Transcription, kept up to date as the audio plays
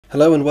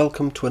Hello and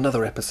welcome to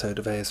another episode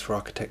of A is for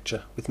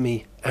Architecture with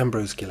me,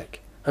 Ambrose Gillick.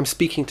 I'm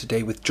speaking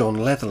today with John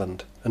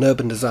Letherland, an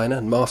urban designer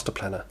and master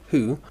planner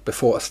who,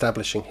 before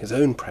establishing his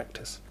own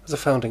practice, was a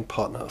founding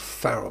partner of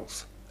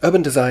Farrell's.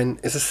 Urban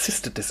design is a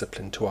sister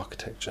discipline to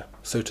architecture,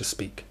 so to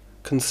speak,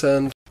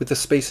 concerned with the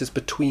spaces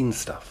between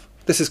stuff.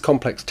 This is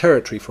complex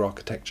territory for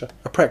architecture,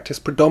 a practice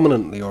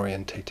predominantly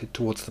orientated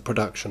towards the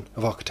production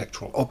of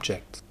architectural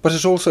objects. But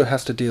it also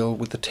has to deal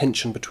with the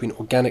tension between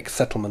organic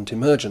settlement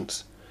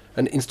emergence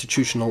and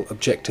institutional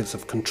objectives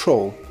of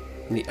control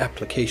and the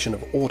application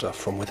of order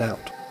from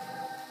without.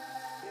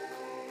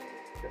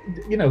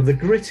 You know, the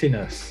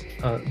grittiness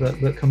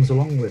that comes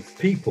along with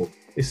people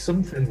is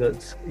something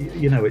that,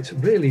 it's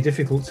really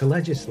difficult to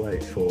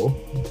legislate for.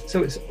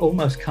 So it's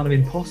almost kind of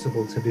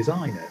impossible to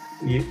design it.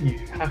 You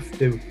have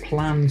to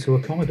plan to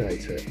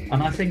accommodate it.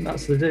 And I think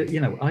that's I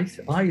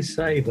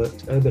say that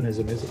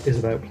urbanism is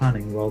about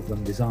planning rather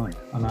than design.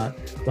 And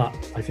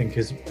that I think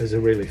is a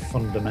really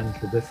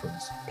fundamental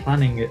difference.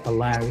 Planning it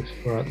allows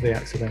for the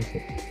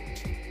accidental.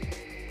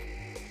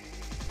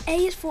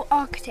 A is for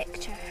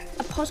Architecture,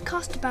 a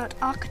podcast about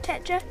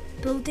architecture,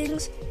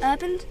 buildings,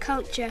 urban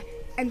culture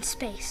and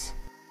space.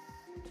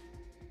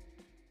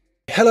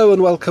 Hello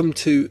and welcome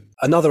to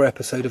another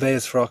episode of A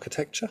is for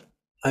Architecture.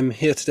 I'm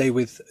here today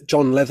with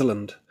John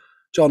Letherland.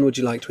 John, would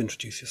you like to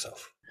introduce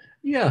yourself?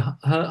 Yeah,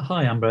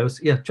 hi Ambrose.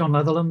 Yeah, John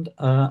Letherland.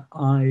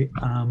 I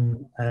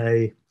am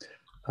an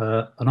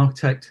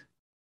architect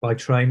by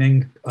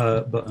training,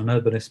 but an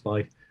urbanist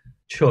by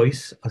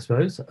choice, I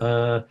suppose.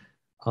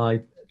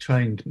 I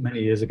trained many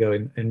years ago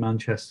in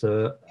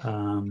Manchester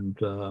and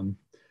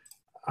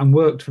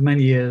worked for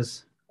many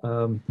years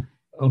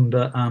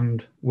under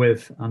and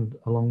with and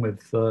along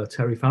with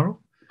Terry Farrell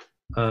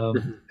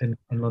in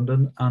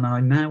London, and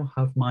I now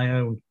have my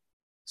own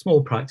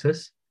small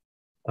practice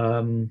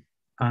dealing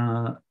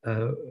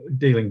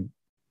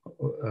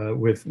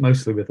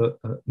mostly with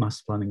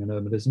master planning and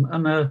urbanism,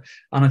 and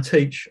I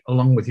teach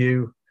along with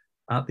you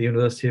at the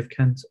University of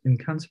Kent in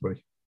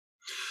Canterbury.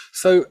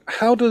 So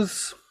how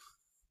does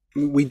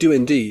we do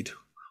indeed,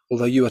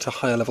 although you at a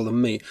higher level than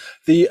me,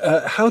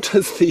 how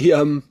does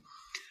the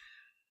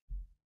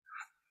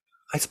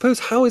I suppose,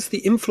 how is the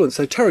influence?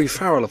 So Terry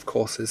Farrell, of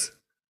course, is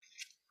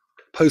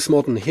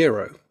postmodern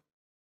hero.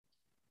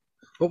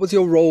 What was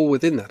your role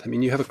within that? I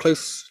mean, you had a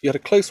close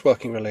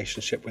working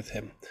relationship with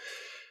him.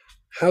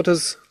 I'd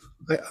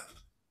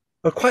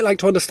quite like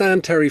to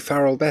understand Terry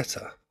Farrell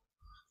better,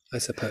 I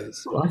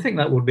suppose. Well, I think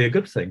that would be a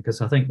good thing,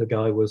 because I think the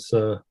guy was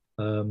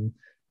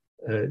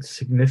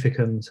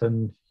significant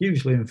and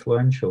hugely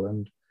influential,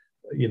 and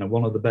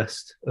one of the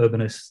best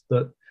urbanists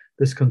that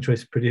this country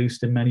has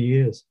produced in many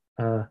years.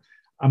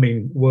 I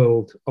mean,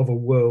 world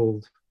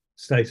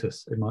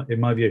status in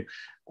my view.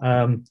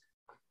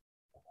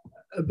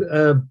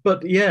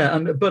 But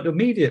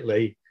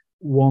immediately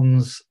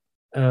one's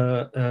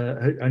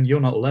and you're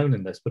not alone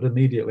in this, but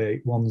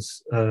immediately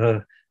one's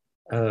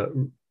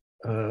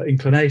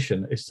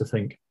inclination is to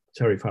think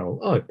Terry Farrell,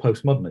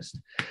 postmodernist,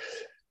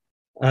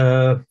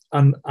 and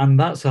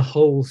that's a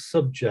whole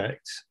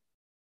subject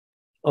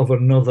of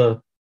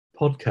another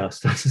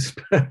podcast, I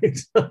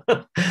suspect.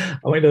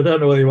 I mean, I don't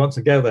know whether you want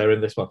to go there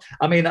in this one.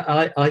 I mean,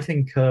 I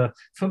think for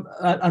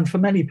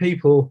many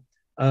people,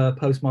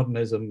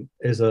 postmodernism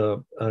is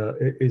a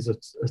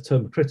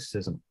term of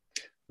criticism.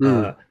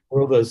 For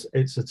others,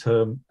 it's a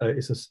term.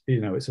 It's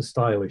a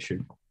style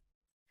issue.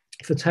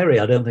 For Terry,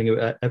 I don't think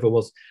it ever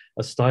was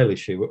a style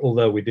issue,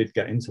 although we did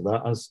get into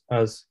that as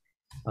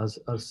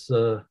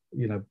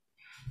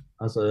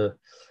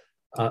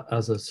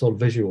a sort of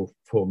visual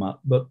format.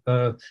 But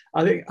I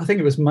think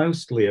it was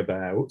mostly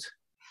about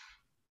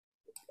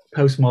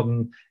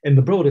postmodernism in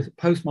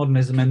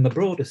the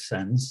broadest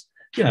sense,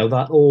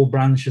 that all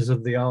branches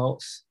of the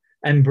arts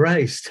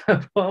embraced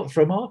apart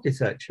from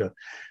architecture.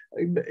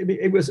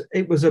 It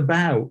was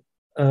about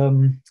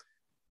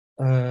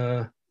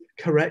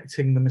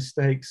correcting the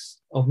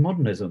mistakes of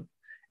modernism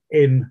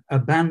in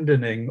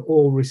abandoning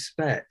all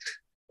respect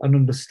and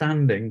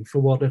understanding for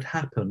what had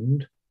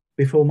happened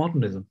before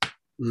modernism.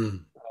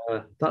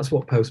 That's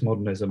what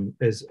postmodernism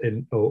is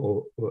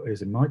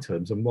is in my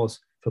terms, and was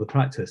for the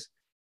practice.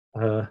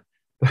 But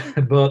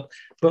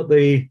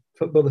the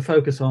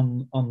focus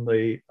on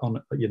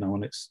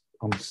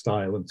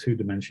style and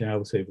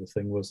two-dimensionality of the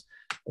thing was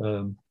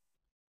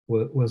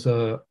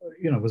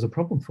a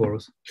problem for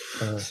us.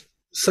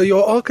 So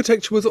your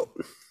architecture was.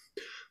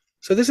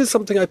 So this is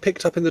something I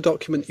picked up in the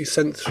document you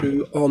sent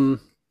through on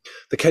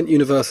the Kent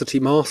University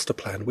master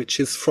plan, which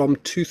is from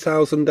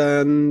 2000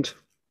 and.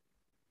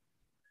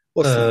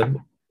 What's that?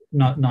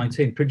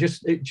 19. We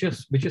just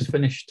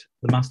finished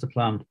the master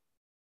plan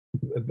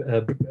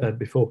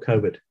before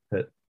COVID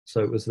hit,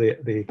 so it was the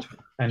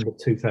end of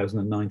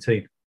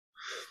 2019.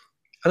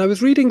 And I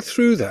was reading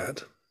through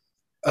that,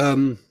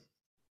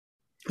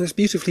 this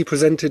beautifully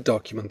presented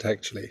document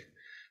actually,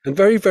 and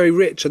very, very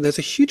rich. And there's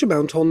a huge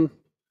amount on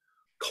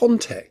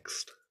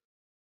context.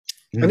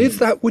 And is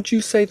that? Would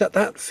you say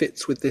that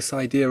fits with this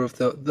idea of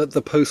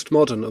the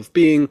postmodern of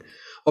being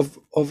of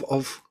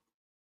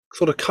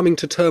sort of coming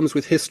to terms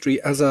with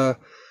history as an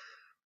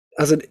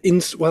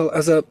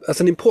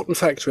important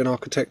factor in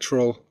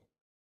architectural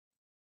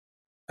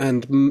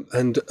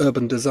and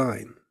urban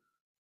design.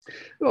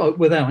 Well,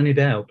 without any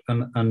doubt,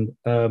 and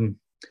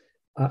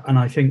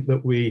I think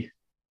that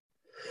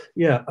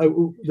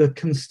the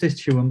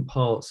constituent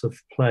parts of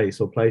place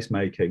or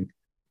placemaking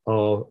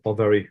are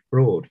very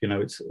broad.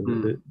 It's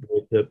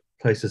the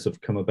places have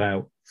come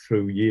about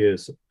through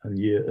years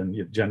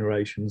and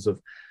generations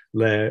of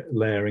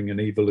layering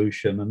and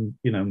evolution, and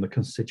and the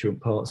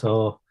constituent parts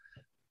are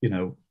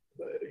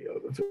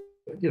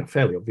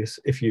fairly obvious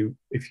if you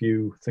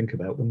think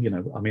about them.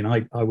 I mean,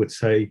 I would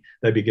say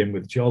they begin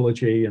with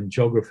geology and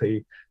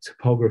geography,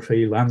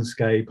 topography,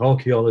 landscape,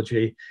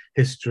 archaeology,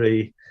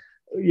 history,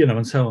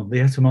 and so on,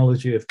 the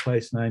etymology of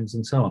place names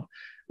and so on,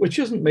 which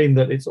doesn't mean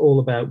that it's all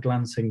about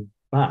glancing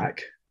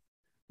back,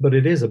 but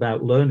it is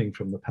about learning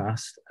from the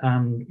past.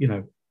 And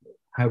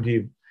how do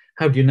you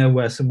know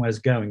where somewhere's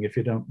going if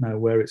you don't know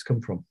where it's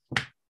come from?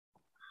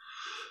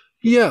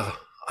 Yeah,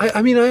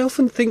 I mean, I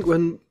often think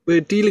when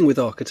we're dealing with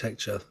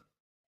architecture,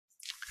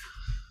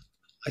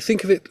 I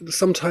think of it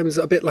sometimes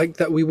a bit like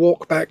that we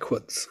walk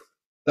backwards,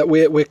 that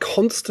we're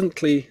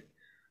constantly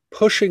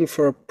pushing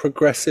for a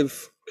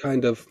progressive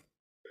kind of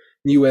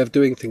new way of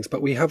doing things,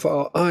 but we have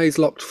our eyes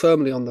locked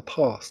firmly on the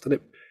past,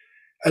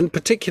 and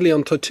particularly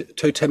on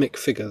totemic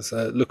figures,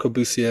 Le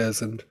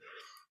Corbusier's and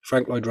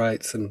Frank Lloyd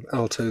Wright's and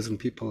Altos and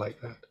people like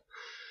that.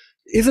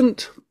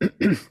 Isn't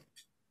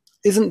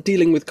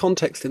dealing with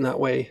context in that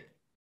way,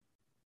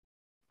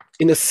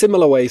 in a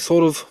similar way,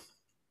 sort of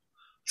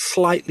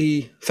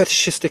slightly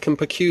fetishistic and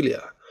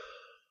peculiar?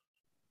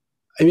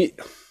 I mean,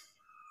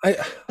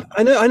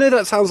 I know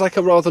that sounds like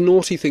a rather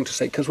naughty thing to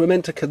say, because we're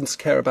meant to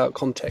care about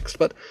context,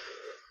 but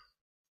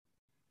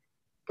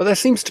there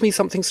seems to me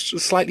something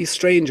slightly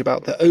strange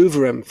about the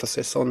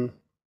overemphasis on,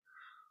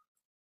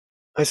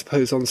 I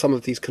suppose, on some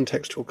of these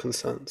contextual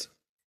concerns.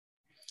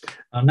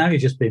 Now you're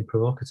just being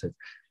provocative.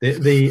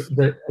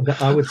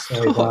 I would say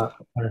that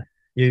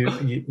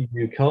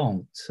you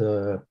can't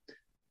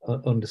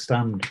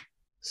understand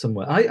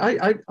somewhere.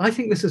 I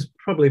think this is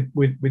probably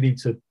we need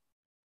to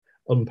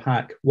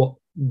unpack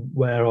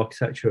where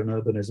architecture and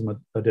urbanism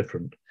are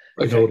different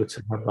in order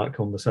to have that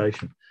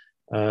conversation.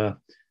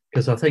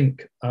 Because I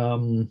think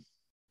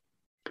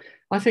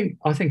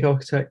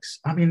architects,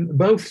 I mean,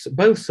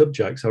 both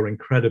subjects are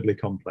incredibly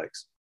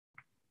complex,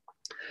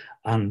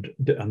 and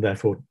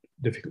therefore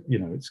difficult.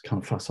 It's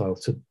kind of facile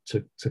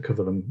to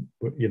cover them,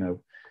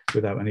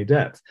 without any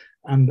depth.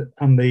 And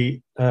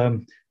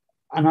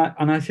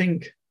I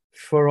think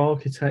for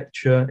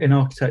architecture,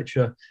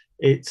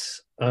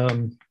 it's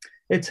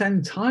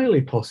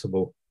entirely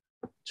possible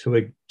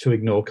to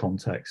ignore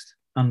context,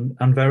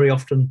 and very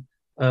often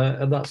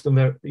that's done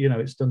very,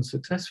 it's done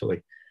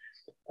successfully.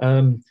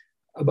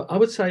 But I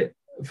would say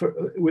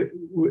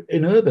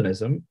in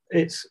urbanism,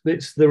 it's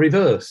the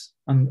reverse,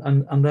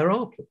 and there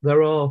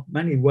are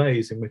many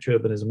ways in which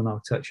urbanism and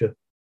architecture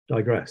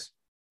digress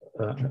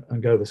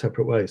and go their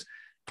separate ways,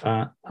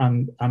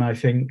 and I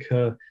think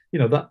that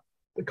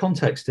the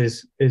context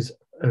is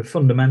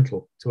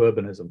fundamental to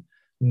urbanism,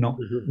 not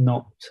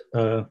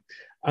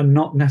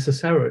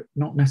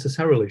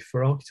necessarily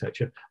for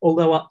architecture.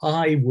 Although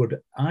I would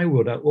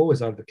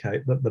always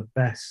advocate that the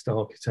best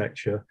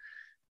architecture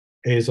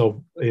is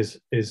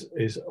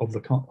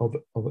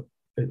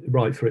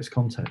right for its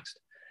context.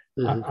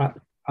 Mm-hmm.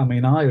 I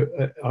mean, I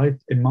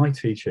in my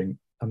teaching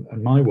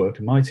and my work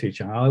and my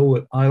teaching, I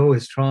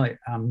always try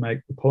and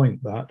make the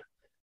point that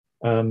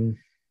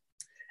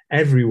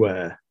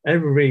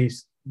every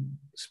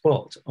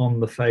spot on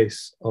the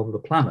face of the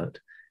planet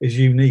is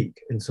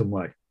unique in some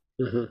way.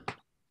 Mm-hmm.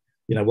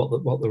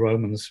 What the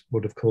Romans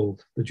would have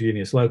called the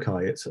genius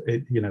loci. It's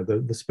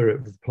the spirit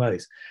of the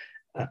place,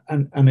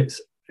 and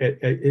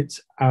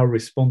it's our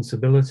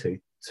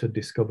responsibility to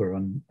discover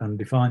and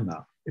define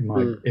that, in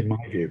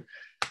my view.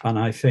 And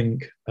I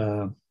think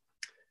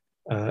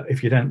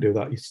if you don't do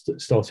that, you're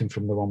starting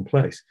from the wrong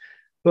place.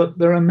 But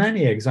there are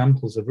many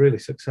examples of really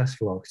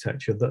successful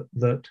architecture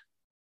that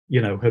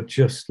have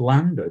just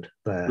landed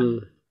there.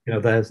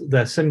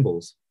 They're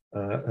symbols,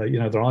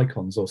 they're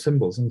icons or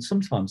symbols, and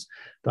sometimes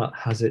that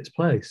has its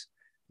place.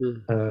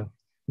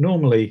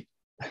 Normally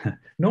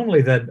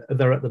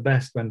they're at the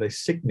best when they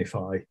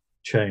signify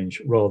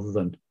change rather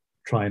than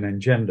try and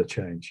engender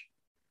change,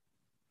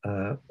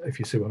 if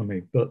you see what I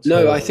mean. But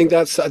no, I think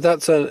that's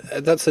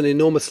an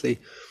enormously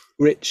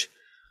rich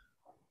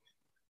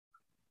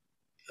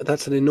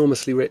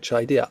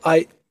idea.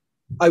 I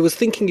was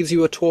thinking as you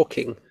were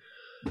talking,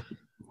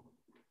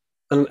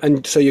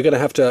 and so you're going to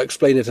have to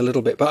explain it a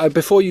little bit, but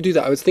before you do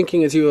that, I was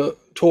thinking as you were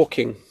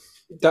talking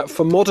that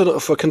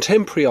for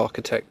contemporary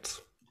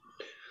architects,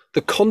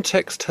 the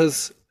context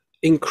has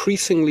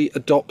increasingly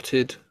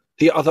adopted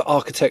the other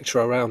architecture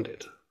around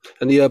it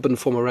and the urban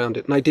form around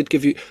it. And I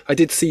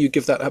did see you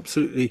give that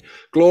absolutely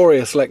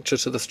glorious lecture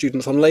to the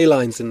students on ley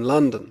lines in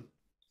London,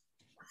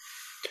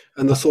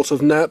 and the sort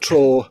of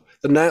natural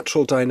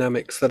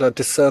dynamics that are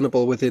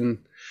discernible within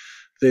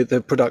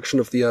the production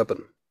of the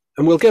urban.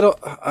 and we'll get.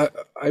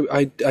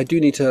 I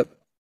do need to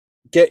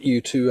get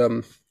you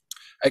to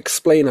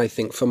explain, I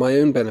think, for my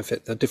own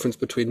benefit, the difference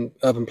between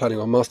urban planning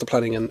or master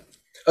planning and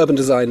urban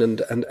design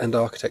and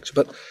architecture.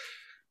 But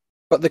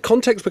the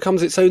context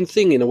becomes its own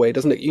thing in a way,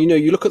 doesn't it? You know,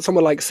 you look at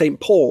somewhere like St.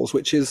 Paul's,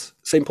 which is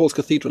St. Paul's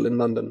Cathedral in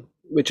London,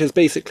 which is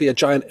basically a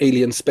giant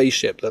alien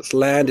spaceship that's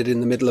landed in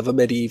the middle of a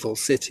medieval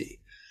city.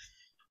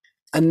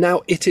 And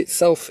now it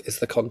itself is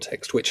the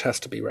context which has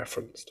to be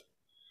referenced.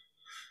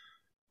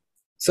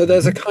 So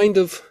there's a kind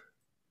of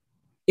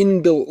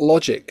inbuilt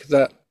logic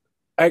that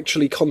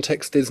actually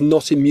context is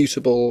not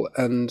immutable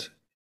and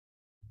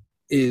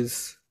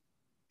is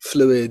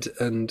fluid,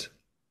 and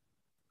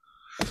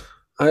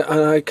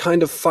I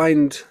kind of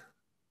find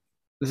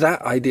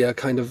that idea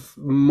kind of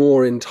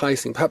more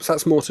enticing. Perhaps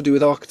that's more to do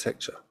with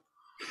architecture.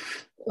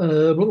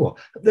 You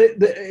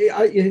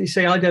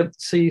see, I don't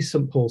see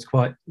St. Paul's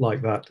quite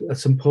like that.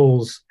 St.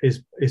 Paul's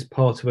is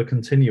part of a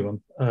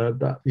continuum.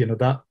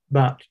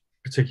 That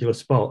particular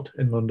spot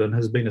in London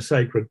has been a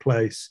sacred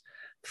place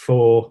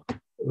for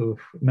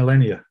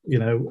millennia.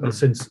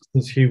 Since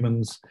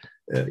humans,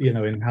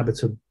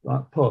 inhabited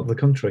that part of the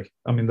country.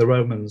 I mean, the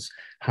Romans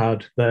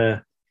had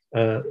their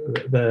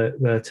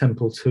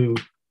temple to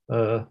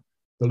the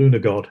lunar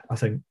god, I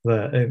think,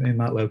 there in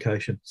that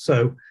location.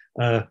 So,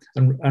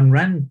 and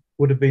Wren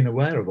would have been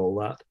aware of all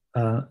that,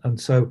 and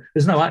so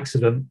there's no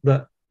accident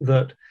that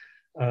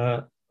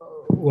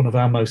one of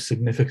our most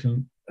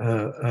significant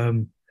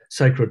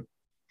sacred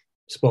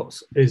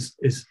spots is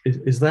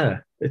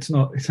there.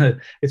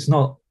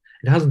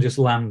 It hasn't just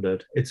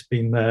landed. It's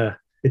been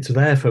there. It's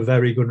there for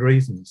very good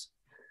reasons,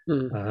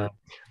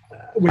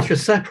 which are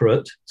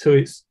separate to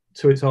its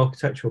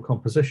architectural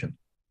composition.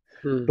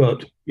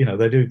 But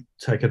they do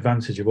take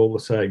advantage of all the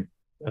same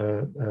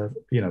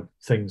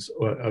things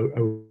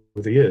over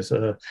the years.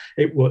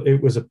 It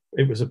was a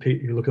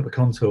you look at the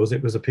contours.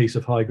 It was a piece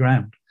of high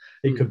ground.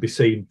 It could be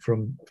seen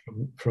from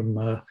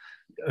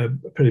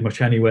pretty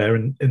much anywhere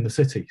in the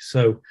city.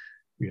 So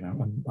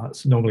and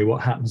that's normally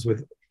what happens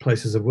with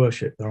places of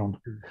worship. They're on,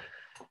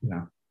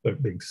 they're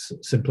being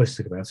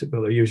simplistic about it,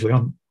 but they're usually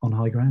on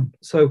high ground.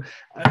 So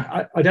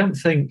I don't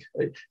think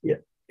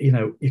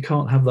you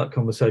can't have that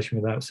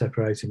conversation without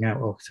separating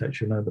out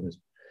architecture and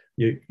urbanism.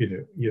 You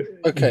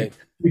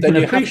can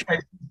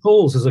appreciate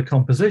Paul's as a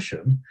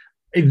composition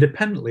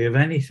independently of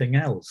anything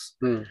else,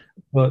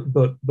 but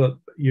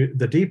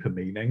the deeper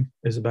meaning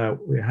is about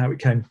how it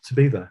came to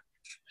be there.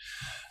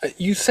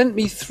 You sent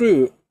me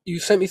through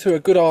a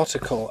good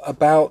article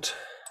about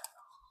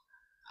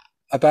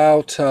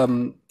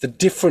the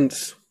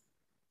difference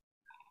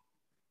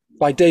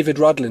by David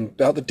Rudlin,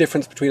 about the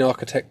difference between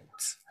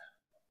architects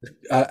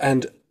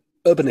and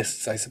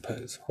urbanists, I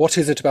suppose. What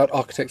is it about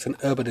architects and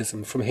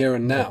urbanism from here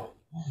and now?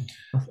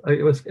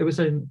 It was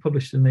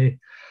published in the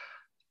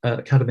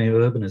Academy of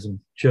Urbanism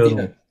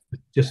journal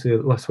just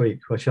last week,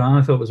 which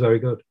I thought was very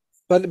good.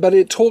 But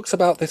it talks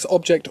about this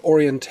object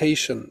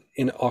orientation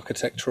in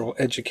architectural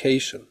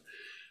education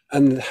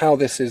and how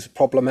this is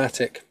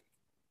problematic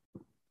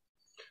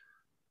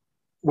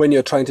when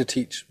you're trying to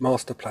teach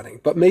master planning.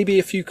 But maybe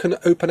if you can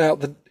open out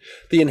the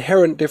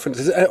inherent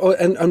differences,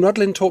 and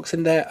Rudlin talks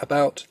in there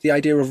about the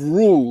idea of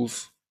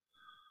rules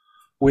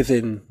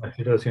within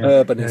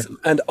urbanism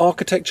and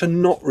architecture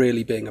not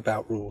really being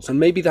about rules. And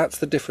maybe that's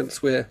the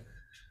difference we're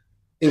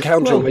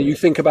encountering when you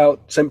think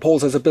about St.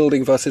 Paul's as a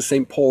building versus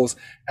St. Paul's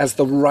as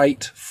the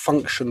right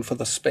function for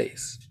the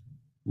space.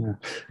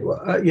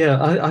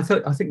 Yeah, I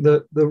think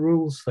the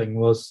rules thing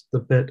was the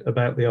bit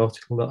about the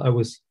article that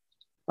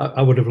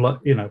I would have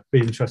liked, be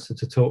interested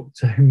to talk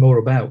to him more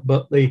about.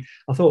 But I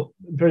thought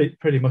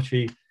pretty much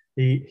he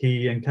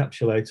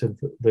encapsulated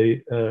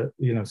the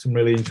some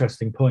really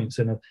interesting points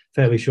in a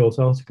fairly short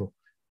article.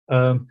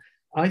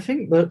 I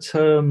think that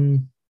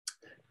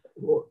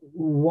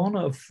one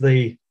of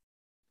the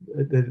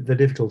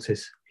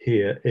difficulties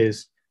here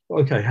is,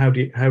 okay, how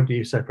do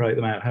you separate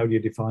them out? How do you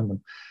define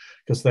them?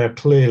 Because they're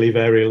clearly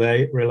very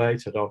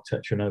related,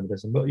 architecture and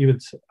urbanism. But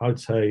I would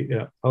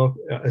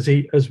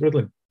say, as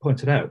Rudlin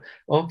pointed out,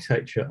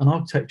 architecture and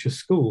architecture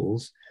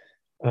schools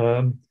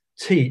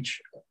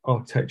teach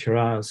architecture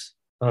as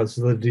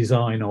the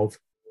design of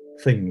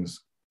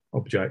things,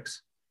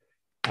 objects,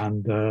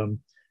 and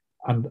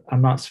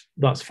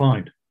that's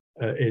fine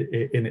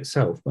in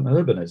itself. But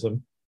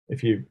urbanism,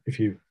 if you,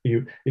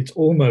 it's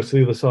almost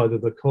the other side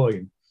of the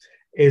coin,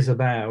 is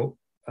about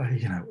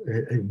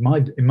in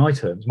my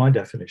terms, my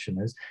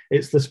definition is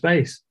it's the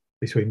space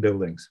between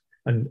buildings,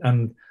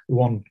 and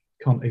one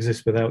can't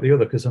exist without the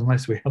other, because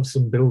unless we have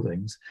some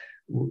buildings,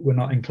 we're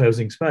not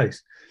enclosing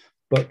space.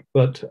 But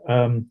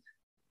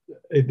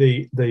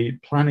the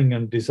planning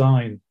and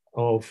design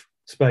of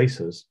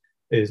spaces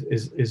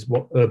is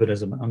what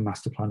urbanism and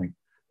master planning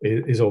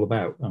is all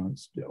about. And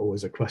it's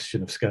always a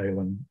question of scale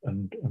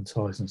and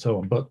size and so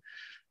on. But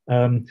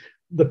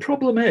the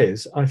problem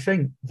is, I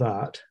think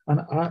that,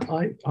 and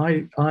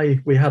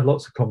we had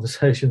lots of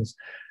conversations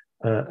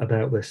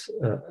about this,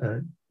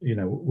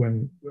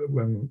 when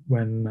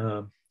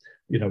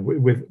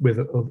with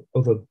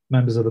other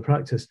members of the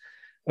practice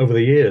over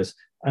the years,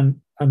 and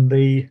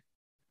the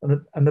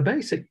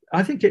basic,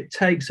 I think it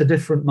takes a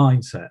different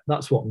mindset.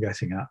 That's what I'm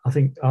getting at. I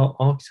think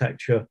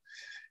architects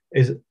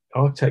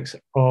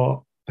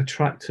are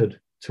attracted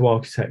to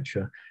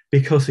architecture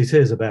because it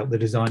is about the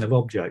design of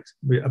objects,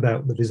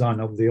 about the design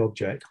of the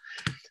object,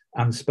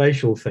 and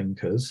spatial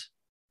thinkers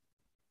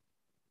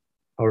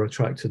are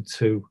attracted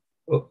to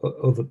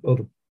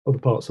other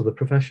parts of the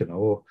profession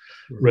or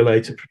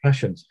related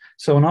professions.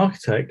 So an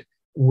architect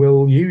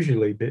will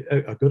usually be,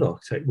 a good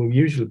architect will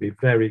usually be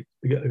very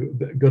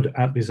good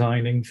at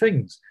designing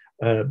things,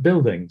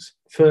 buildings,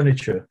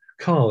 furniture,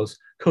 cars,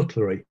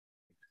 cutlery,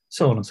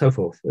 so on and so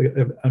forth.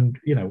 And,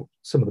 you know,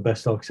 some of the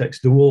best architects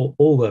do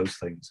all those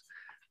things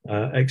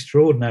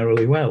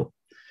extraordinarily well.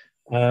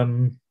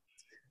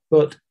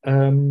 But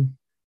a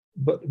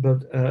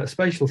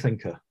spatial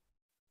thinker,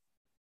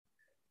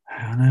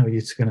 I know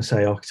you're going to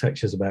say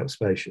architecture is about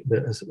spatial,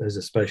 there's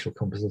a spatial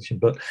composition,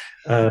 but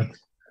I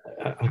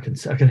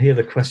can hear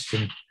the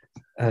question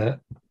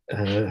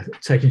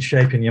taking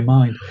shape in your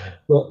mind.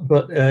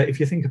 But if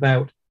you think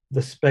about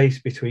the space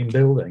between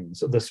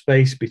buildings, the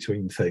space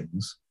between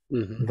things,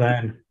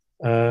 then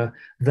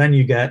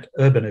you get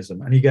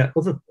urbanism, and you get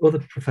other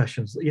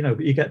professions. You know,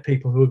 you get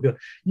people who are good.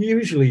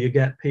 Usually, you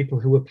get people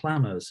who are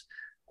planners,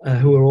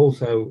 who are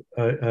also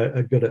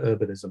good at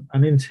urbanism,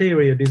 and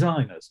interior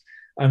designers,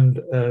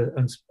 and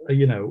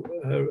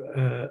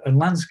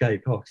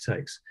landscape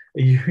architects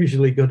are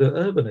usually good at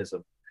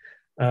urbanism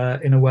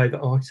in a way that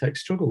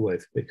architects struggle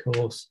with,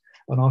 because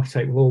an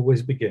architect will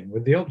always begin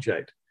with the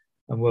object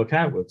and work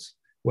outwards,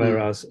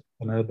 whereas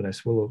an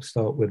urbanist will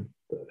start with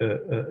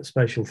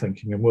spatial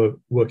thinking and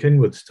work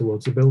inwards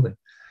towards a building.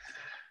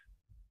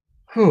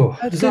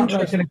 Does that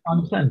make any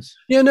kind of sense?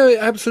 Yeah, no, it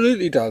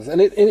absolutely does.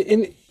 And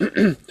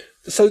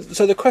so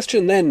the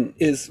question then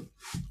is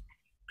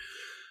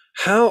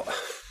how.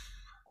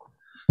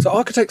 So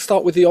architects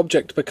start with the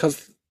object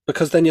because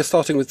then you're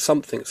starting with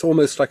something. It's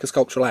almost like a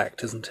sculptural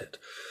act, isn't it?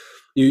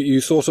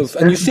 You sort of,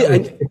 and you see,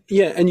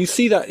 and you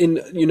see that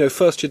in, you know,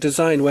 first year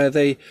design where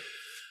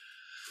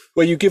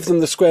you give them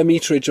the square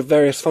meterage of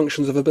various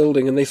functions of a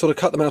building, and they sort of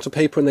cut them out of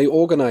paper and they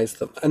organize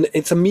them, and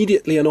it's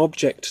immediately an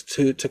object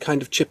to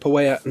kind of chip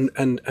away at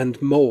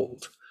and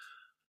mold.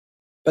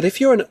 But if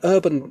you're an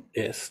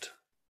urbanist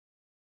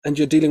and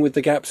you're dealing with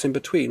the gaps in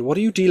between, what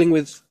are you dealing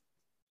with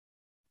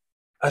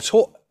at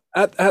all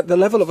at the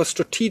level of a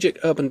strategic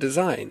urban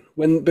design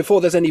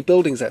before there's any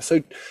buildings there?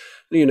 So,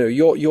 you know,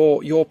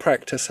 your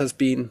practice has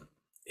been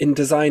in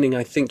designing.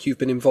 I think you've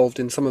been involved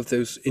in some of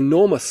those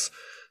enormous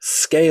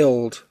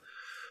scaled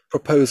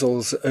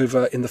proposals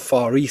over in the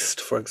Far East,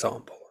 for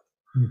example,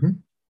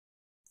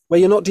 where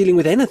you're not dealing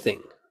with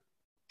anything.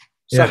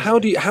 So how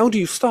do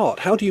you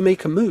start? How do you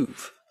make a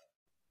move?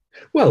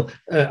 Well,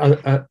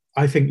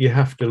 I think you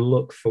have to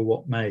look for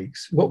what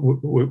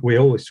we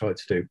always try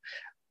to do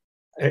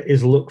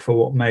is look for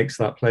what makes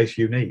that place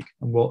unique,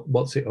 and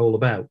what's it all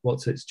about,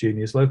 what's its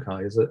genius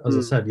loci. As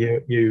I said,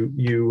 you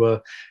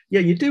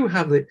do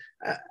have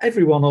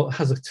everyone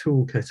has a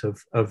toolkit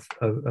of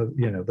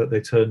you know, that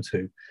they turn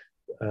to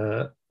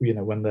you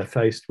know, when they're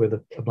faced with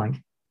a blank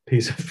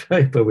piece of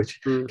paper, which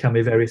can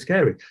be very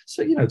scary.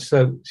 So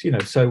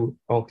so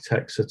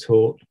architects are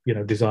taught, you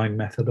know, design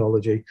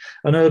methodology,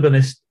 and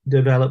urbanists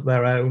develop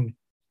their own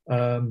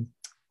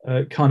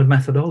kind of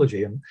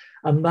methodology, and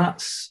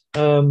that's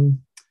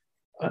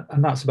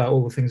about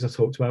all the things I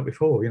talked about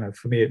before. You know,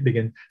 for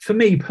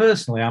me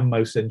personally, I'm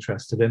most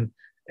interested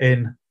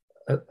in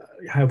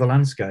how the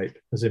landscape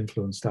has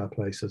influenced our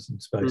places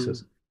and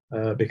spaces.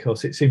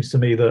 Because it seems to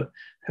me that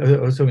I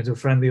was talking to a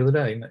friend the other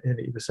day, and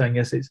he was saying,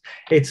 yes,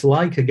 it's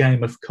like a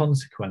game of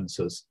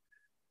consequences,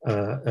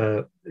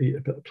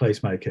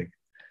 placemaking,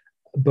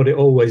 but it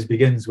always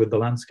begins with the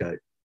landscape.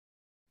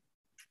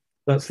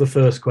 That's the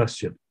first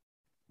question.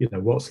 You know,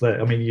 what's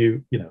there? I mean,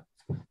 you know,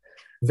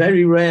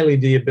 very rarely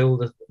do you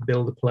build a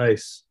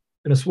place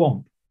in a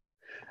swamp.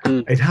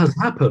 It has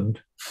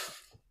happened,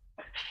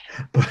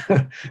 but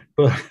like,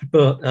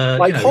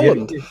 you know,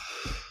 Holland.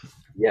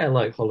 Yeah,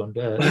 like Holland,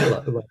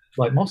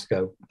 like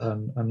Moscow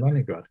and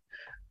Leningrad,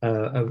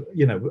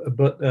 you know.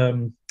 But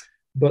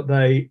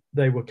they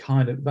were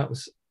kind of, that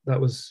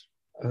was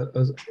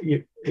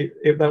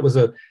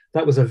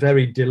a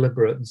very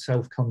deliberate and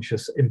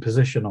self-conscious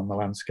imposition on the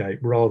landscape,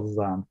 rather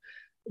than,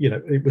 you know,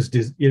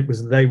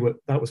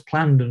 that was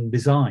planned and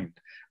designed.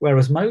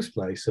 Whereas most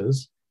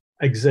places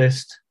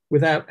exist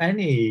without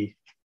any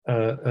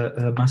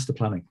master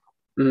planning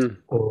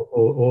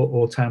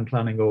or town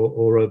planning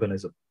or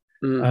urbanism.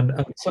 And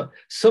so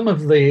some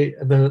of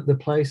the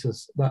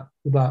places that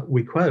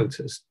we quote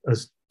as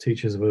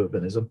teachers of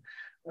urbanism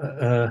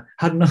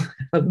had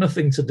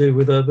nothing to do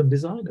with urban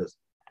designers.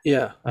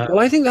 Yeah. Well,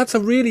 I think that's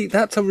a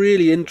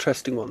really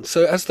interesting one.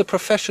 So as the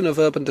profession of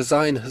urban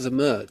design has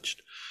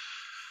emerged,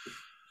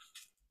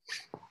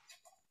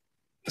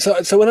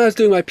 so when I was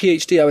doing my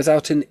PhD, I was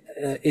out in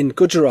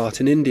Gujarat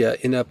in India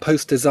in a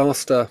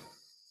post-disaster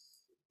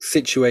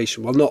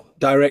situation. Well, not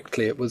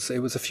directly. It was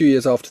a few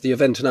years after the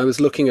event, and I was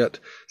looking at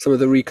some of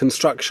the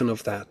reconstruction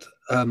of that.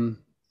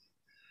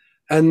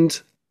 And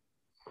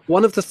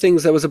one of the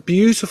things, there was a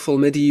beautiful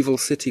medieval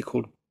city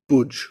called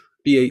Bhuj,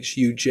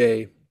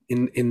 Bhuj,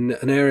 in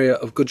an area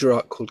of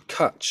Gujarat called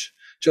Kutch,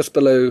 just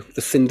below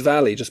the Sindh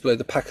Valley, just below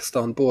the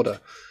Pakistan border.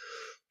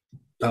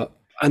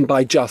 And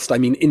by just, I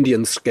mean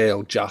Indian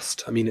scale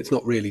just. I mean, it's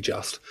not really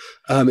just.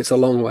 It's a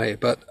long way.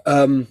 But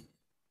and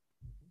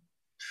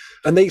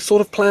they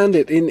sort of planned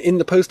it in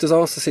the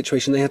post-disaster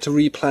situation. They had to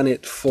replan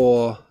it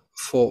for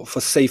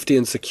safety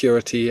and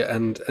security,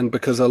 and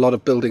because a lot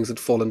of buildings had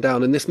fallen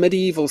down. And this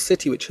medieval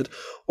city, which had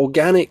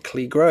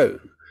organically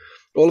grown,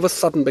 all of a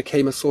sudden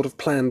became a sort of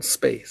planned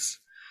space,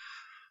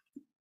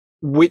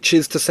 which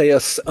is to say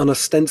an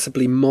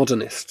ostensibly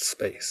modernist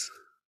space.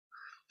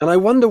 And I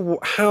wonder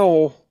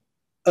how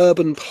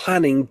urban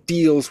planning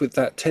deals with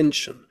that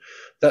tension,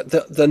 that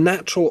the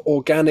natural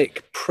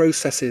organic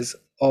processes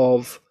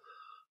of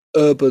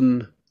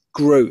urban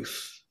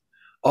growth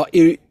are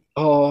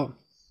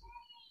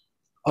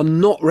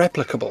not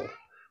replicable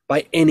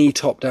by any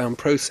top-down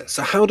process.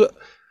 So how do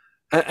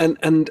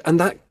and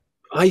that,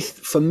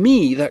 for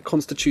me, that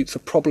constitutes a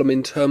problem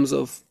in terms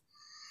of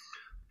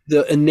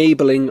the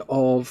enabling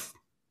of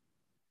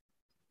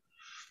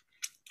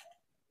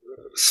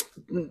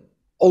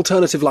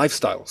alternative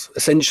lifestyles,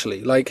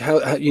 essentially. Like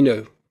how you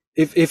know,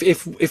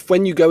 if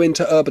when you go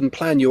into urban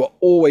plan, you are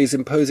always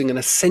imposing an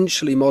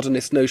essentially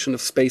modernist notion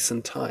of space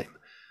and time.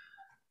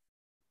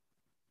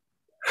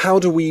 How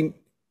do we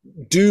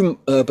do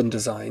urban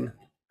design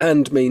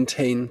and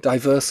maintain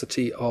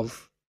diversity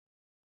of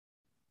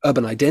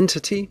urban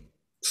identity,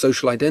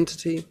 social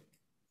identity?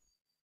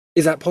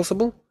 Is that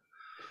possible?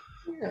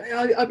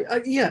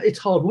 Yeah, it's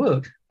hard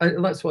work.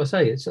 That's what I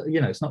say. It's,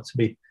 you know, it's not to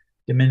be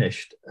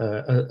diminished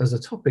as a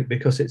topic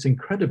because it's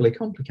incredibly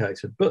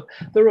complicated. But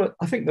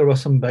I think there are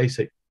some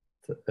basic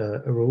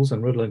rules,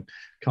 and Rutland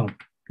kind of,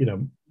 you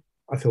know,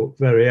 I thought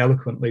very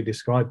eloquently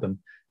described them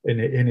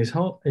in his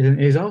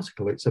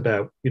article. It's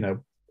about, you know,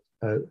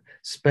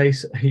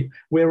 space.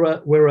 We're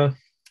a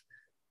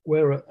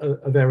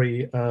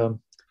very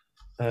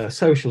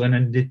social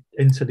and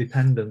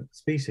interdependent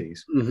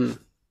species, Mm-hmm.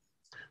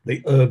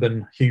 the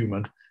urban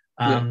human,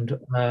 and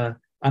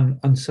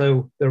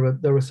so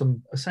there are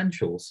some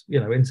essentials, you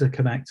know,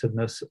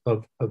 interconnectedness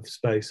of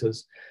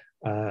spaces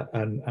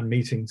and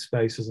meeting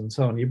spaces and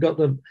so on.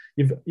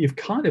 You've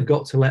kind of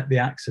got to let the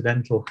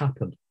accidental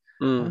happen.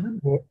 I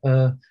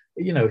remember,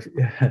 you know,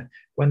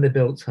 when they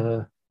built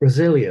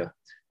Brasilia,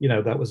 you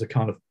know, that was a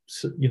kind of,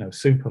 you know,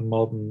 super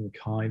modern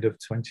kind of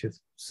 20th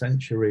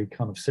century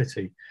kind of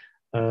city,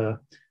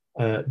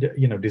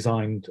 you know,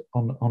 designed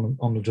on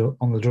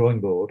the drawing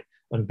board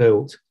and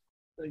built,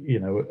 you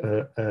know,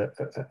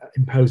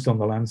 imposed on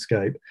the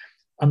landscape.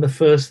 And the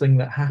first thing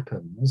that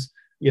happens,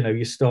 you know,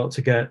 you start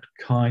to get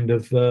kind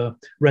of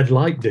red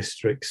light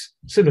districts.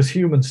 As soon as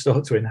humans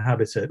start to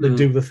inhabit it, they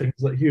do the things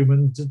that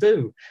humans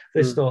do.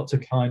 They start to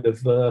kind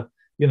of,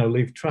 you know,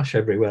 leave trash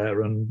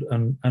everywhere and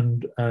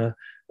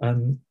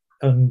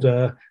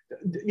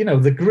you know,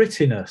 the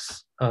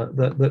grittiness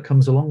that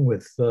comes along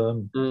with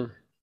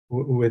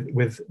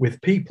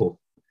people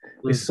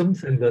is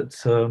something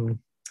that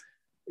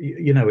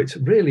you know, it's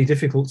really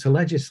difficult to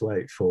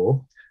legislate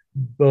for,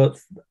 but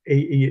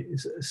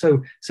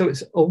so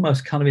it's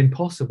almost kind of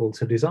impossible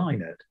to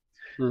design it.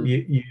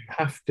 You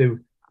have to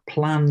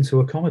plan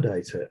to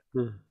accommodate it,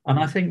 and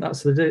I think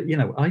that's you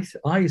know,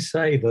 I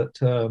say that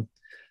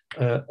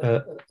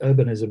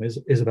urbanism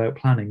is about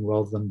planning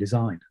rather than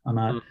design,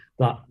 and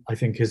that I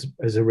think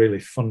is a really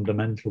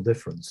fundamental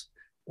difference.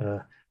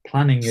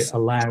 Planning, it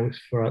allows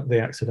for the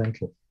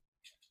accidental.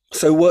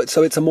 So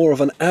it's a more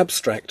of an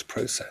abstract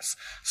process.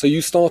 So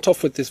you start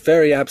off with this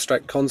very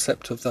abstract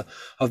concept of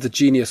the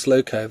genius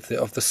loci,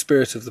 of the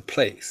spirit of the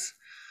place.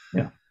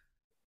 Yeah.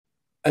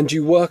 And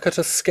you work at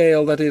a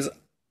scale that is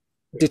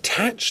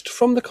detached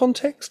from the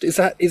context. Is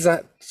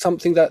that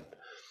something that,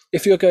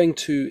 if you're going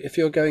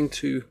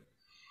to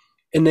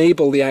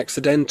enable the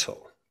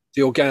accidental,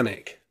 the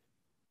organic,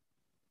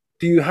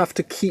 do you have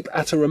to keep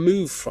at a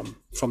remove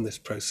from this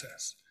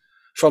process,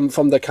 from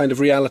the kind of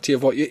reality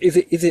of what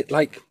is it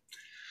like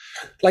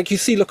you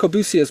see Le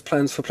Corbusier's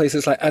plans for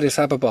places like Addis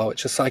Ababa,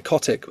 which are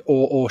psychotic,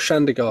 or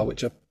Chandigarh,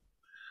 which are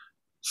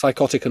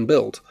psychotic and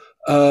built,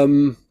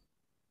 and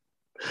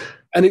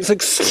it's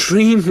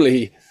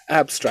extremely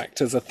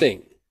abstract as a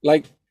thing,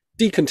 like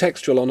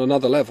decontextual on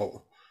another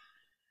level.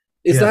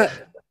 Is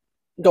that,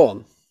 go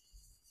on?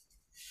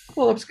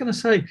 Well, I was going to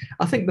say,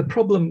 I think the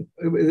problem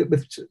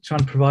with trying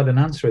to provide an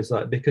answer is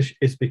that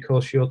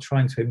because you're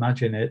trying to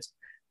imagine it,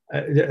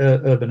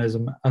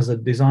 urbanism, as a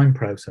design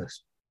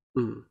process.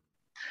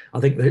 I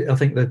think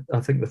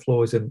the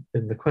flaw is in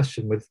the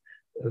question. With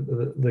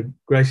the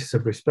greatest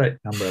of respect,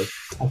 Ambrose,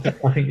 I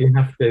think you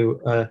have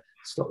to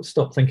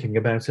stop thinking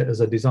about it as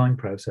a design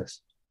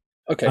process.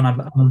 Okay.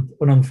 And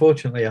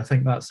unfortunately, I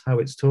think that's how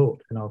it's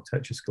taught in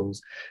architecture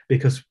schools,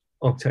 because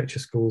architecture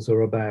schools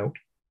are about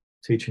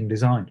teaching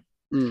design.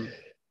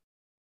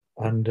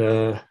 And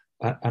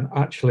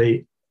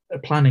actually,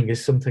 planning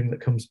is something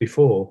that comes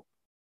before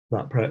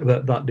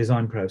that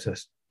design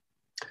process.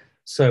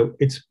 So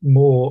it's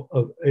more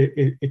of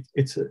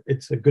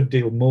it's a good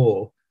deal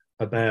more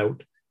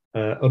about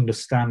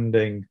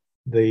understanding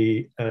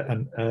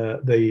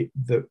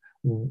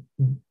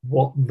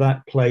what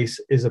that place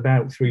is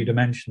about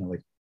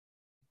three-dimensionally,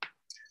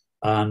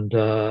 and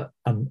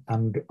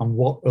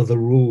what are the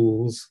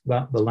rules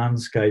that the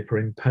landscape are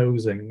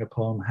imposing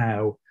upon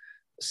how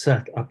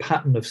a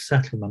pattern of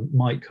settlement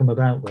might come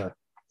about there,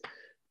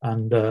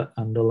 and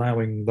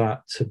allowing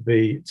that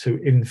to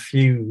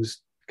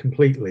infuse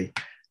completely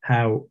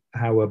how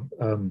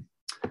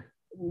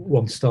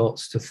one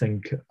starts to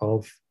think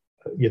of,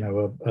 you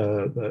know,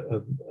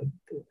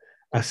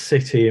 a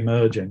city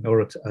emerging,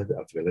 or a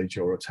village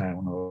or a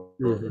town, or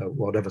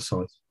whatever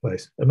size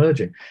place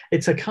emerging.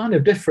 It's a kind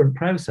of different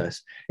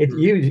process.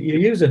 You're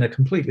using a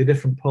completely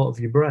different part of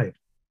your brain.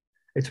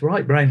 It's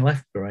right brain,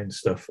 left brain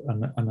stuff,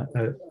 and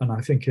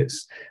I think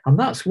and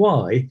that's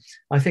why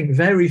I think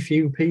very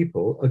few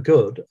people are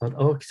good at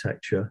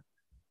architecture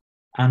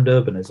and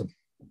urbanism.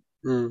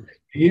 You're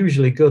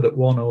usually good at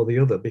one or the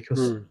other,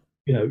 because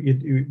you know,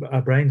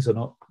 our brains are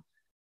not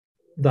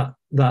that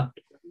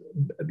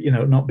you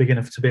know, not big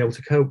enough to be able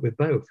to cope with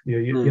both.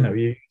 You know,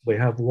 you usually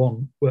have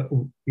one,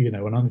 you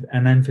know,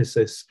 an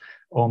emphasis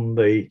on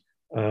the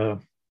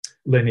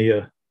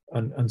linear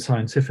and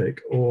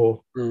scientific,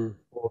 or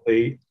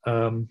the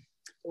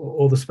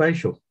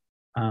spatial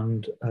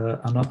and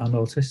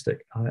autistic.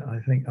 I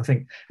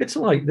think it's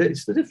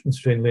the difference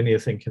between linear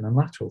thinking and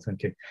lateral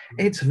thinking.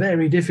 It's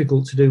very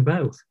difficult to do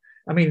both.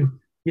 I mean,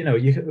 you know,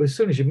 as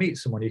soon as you meet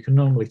someone, you can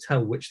normally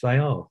tell which they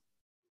are,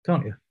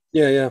 can't you?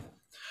 Yeah.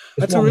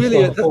 That's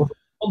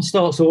one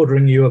starts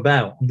ordering you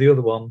about, and the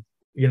other one,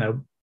 you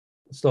know,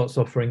 starts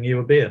offering you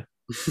a beer.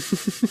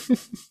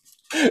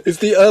 Is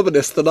the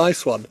urbanist the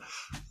nice one?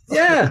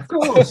 Yeah, of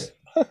course.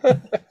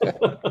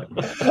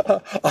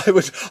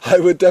 I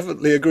would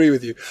definitely agree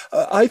with you.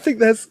 I think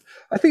this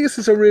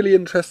is a really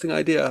interesting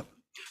idea.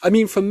 I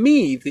mean, for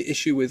me, the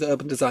issue with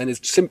urban design is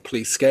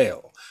simply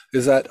scale.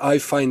 Is that I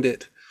find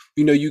it,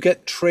 you know, you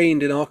get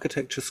trained in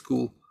architecture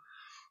school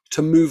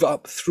to move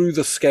up through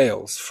the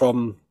scales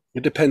from,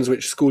 it depends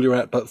which school you're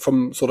at, but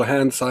from sort of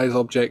hand-sized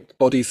object,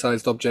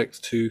 body-sized objects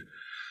to,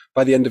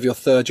 by the end of your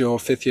third year or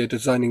fifth year,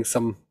 designing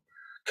some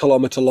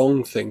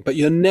kilometer-long thing. But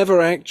you're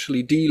never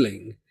actually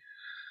dealing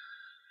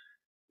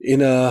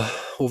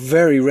or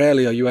very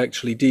rarely are you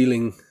actually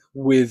dealing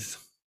with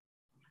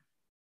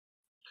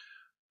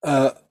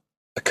a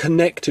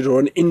connected or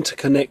an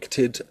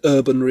interconnected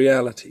urban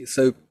reality.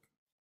 So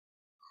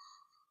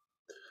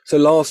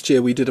last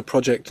year we did a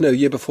project,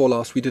 year before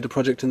last, we did a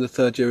project in the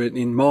third year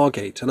in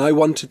Margate, and I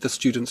wanted the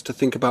students to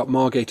think about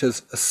Margate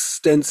as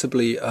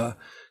ostensibly a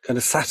kind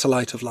of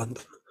satellite of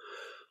London.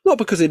 Not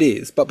because it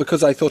is, but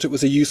because I thought it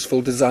was a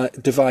useful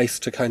device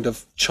to kind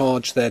of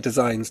charge their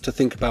designs, to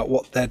think about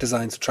what their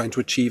designs are trying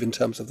to achieve in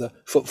terms of the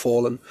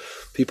footfall and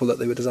people that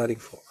they were designing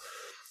for.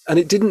 And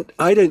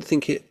I don't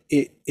think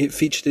it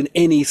featured in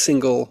any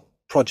single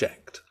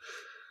project.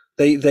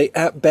 They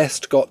at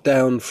best got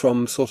down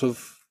from sort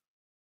of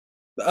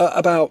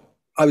about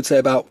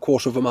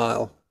quarter of a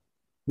mile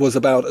was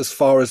about as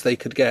far as they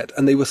could get.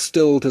 And they were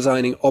still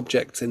designing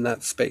objects in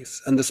that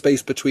space. And the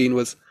space between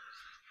was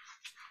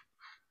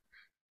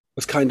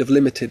kind of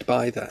limited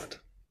by that.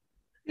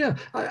 Yeah,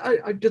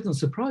 I didn't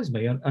surprise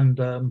me, and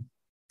I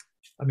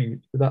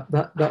mean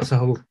that's a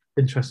whole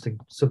interesting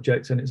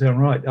subject in its own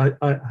right.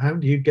 How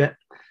do you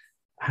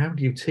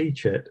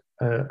teach it,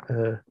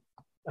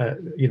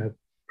 you know,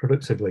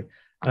 productively?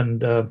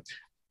 And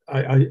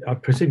I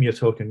presume you're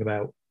talking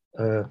about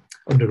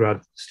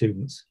undergrad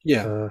students,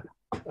 who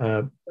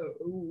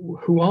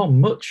are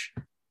much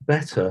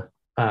better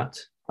at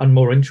and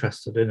more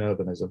interested in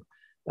urbanism.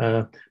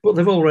 But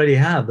they've already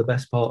had the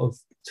best part of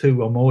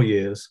 2 or more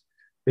years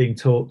being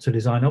taught to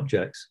design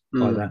objects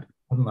by then,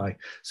 haven't they?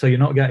 So you're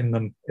not getting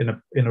them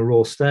in a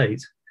raw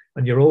state,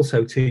 and you're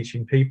also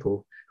teaching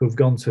people who've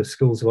gone to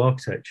schools of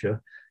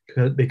architecture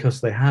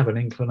because they have an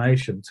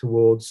inclination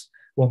towards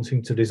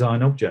wanting to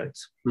design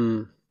objects.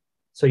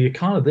 So you're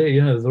kind of there,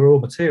 you know, the raw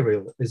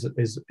material is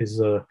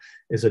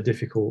a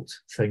difficult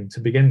thing to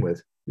begin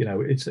with. You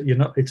know, you're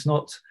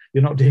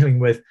not dealing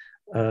with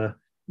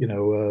you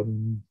know,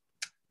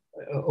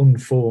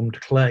 unformed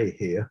clay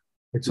here.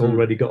 It's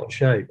already got a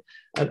shape,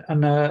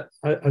 and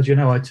as you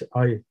know, I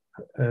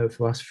for the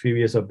last few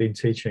years I've been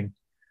teaching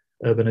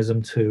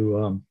urbanism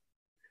to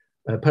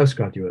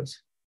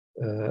postgraduates,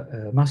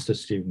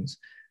 master's students,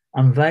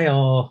 and they're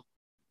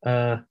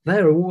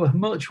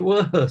much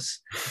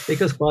worse,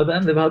 because by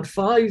then they've had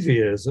 5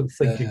 years of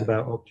thinking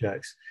about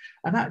objects.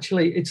 And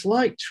actually, it's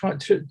like trying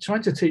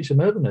to teach them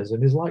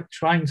urbanism is like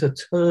trying to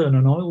turn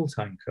an oil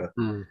tanker.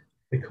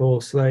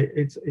 Because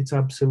it's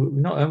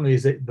absolutely, not only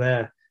is it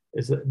their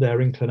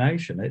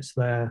inclination, it's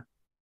their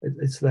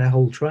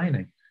whole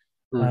training.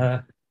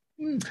 I'm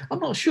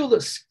not sure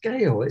that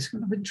scale. It's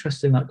kind of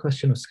interesting, that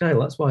question of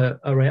scale. That's why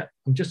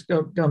I'm just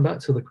going back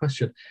to the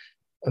question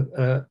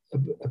a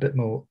bit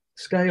more.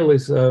 Scale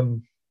is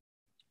I'm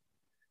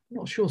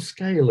not sure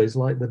scale is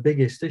like the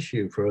biggest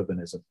issue for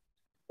urbanism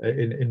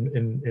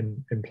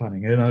in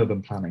planning, in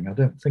urban planning. I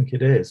don't think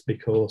it is,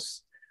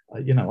 because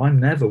you know, I'm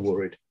never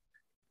worried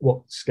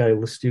what scale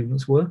the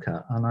students work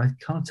at, and I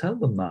can't tell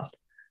them that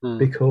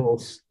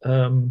because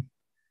who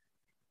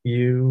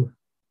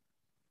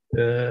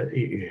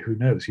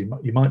knows, you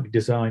might be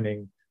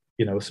designing,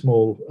 a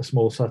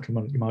small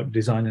settlement, you might be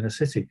designing a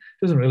city. It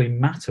doesn't really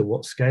matter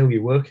what scale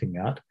you're working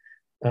at,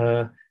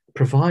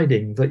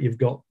 providing that you've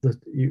got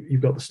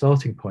the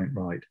starting point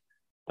right,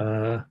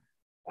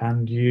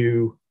 and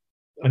you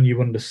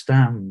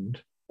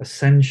understand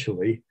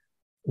essentially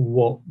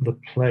what the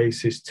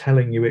place is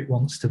telling you it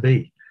wants to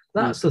be.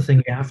 That's the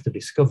thing you have to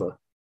discover,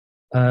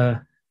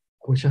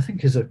 which I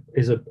think is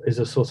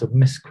a sort of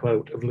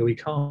misquote of Louis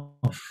Kahn,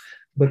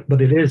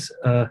 but it is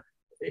the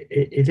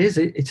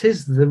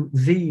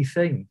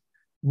thing.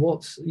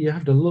 You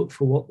have to look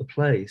for what the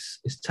place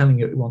is telling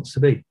you it wants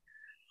to be,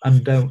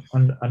 and don't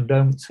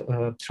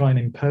try and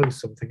impose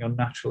something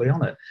unnaturally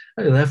on it.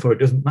 And therefore, it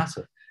doesn't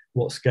matter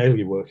what scale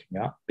you're working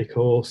at,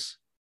 because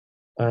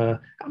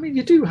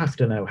you do have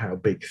to know how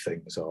big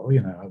things are.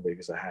 How big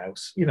is a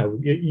house?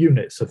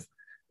 Units of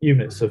you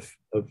have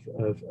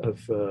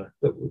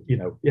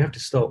to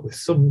start with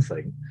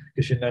something,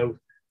 because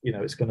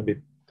it's going to be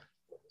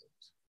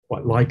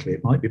quite likely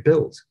it might be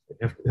built.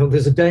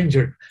 There's a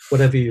danger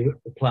whatever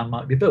you plan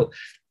might be built.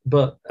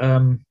 But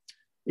as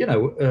you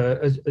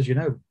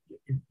know,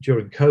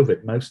 during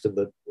COVID, most of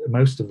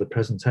the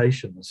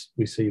presentations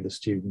we see the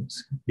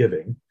students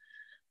giving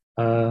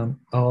are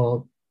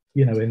are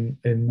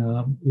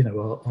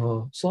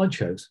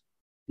slideshows,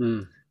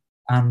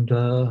 and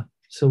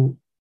so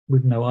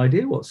we've no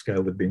idea what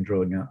scale they've been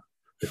drawing at.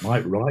 They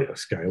might write a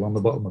scale on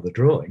the bottom of the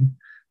drawing,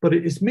 but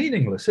it's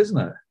meaningless, isn't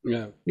it?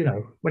 Yeah.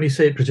 When you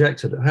see it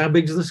projected, how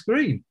big's the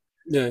screen?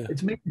 Yeah.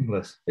 It's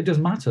meaningless. It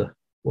doesn't matter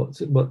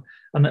we're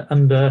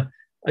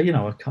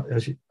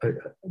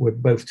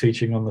both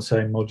teaching on the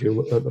same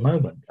module at the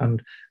moment,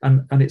 and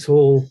it's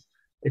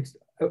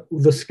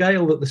the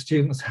scale that the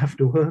students have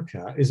to work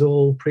at is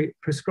all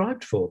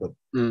prescribed for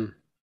them.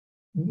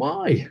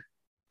 Why?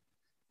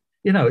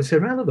 It's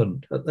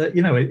irrelevant.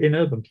 In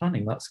urban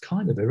planning, that's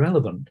kind of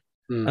irrelevant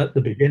at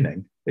the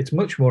beginning. It's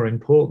much more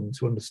important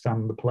to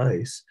understand the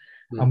place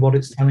and what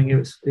it's telling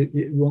you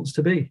it wants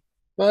to be.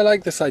 Well, I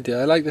like this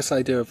idea.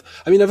 Of,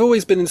 I've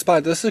always been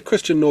inspired. This is a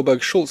Christian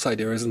Norberg-Schultz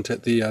idea, isn't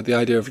it? The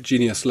idea of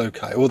genius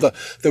loci, or the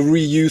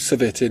reuse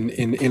of it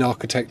in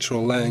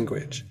architectural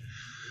language.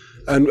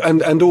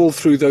 And all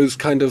through those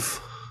kind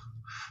of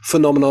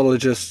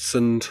phenomenologists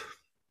and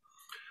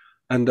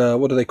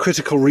what are they?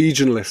 Critical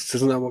regionalists,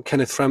 isn't that what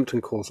Kenneth Frampton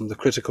calls them? The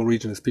critical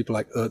regionalists, people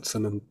like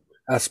Ertzen and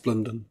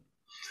Asplund.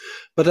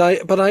 But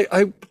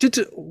I did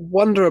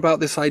wonder about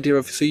this idea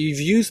of, so you've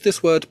used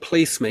this word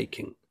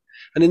placemaking,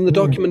 and in the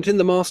document, in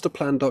the master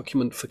plan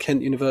document for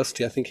Kent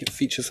University, I think it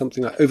features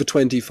something like over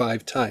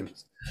 25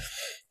 times,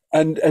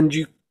 and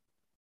it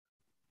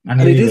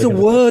is a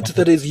word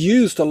that is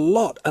used a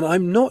lot, and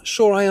I'm not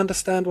sure I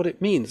understand what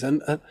it means.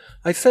 And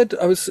I said,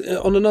 I was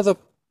on another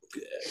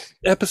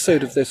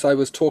episode of this, I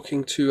was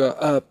talking to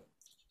an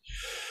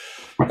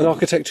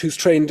architect who's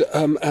trained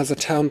as a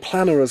town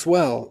planner as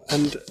well,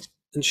 and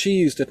she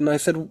used it, and I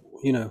said, what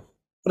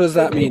does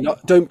that mean?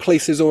 Don't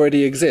places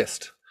already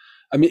exist?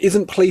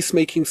 Isn't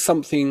placemaking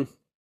something,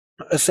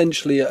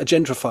 essentially a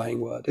gentrifying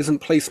word?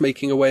 Isn't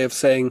placemaking a way of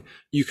saying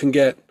you can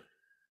get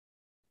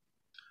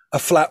a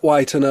flat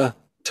white and a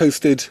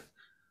toasted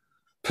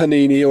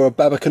panini or a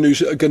baba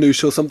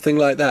ganoush or something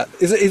like that?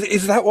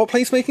 Is that what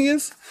placemaking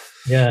is?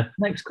 Yeah.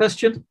 Next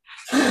question.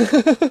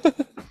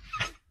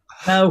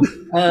 No.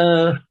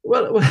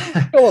 Well,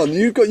 go on.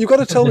 You've got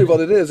to tell me what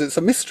it is. It's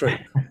a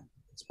mystery.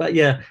 But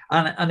yeah,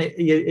 and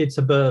it's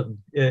a burden,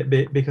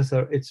 because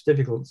it's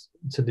difficult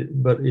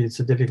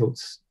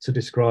to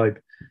describe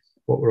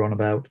what we're on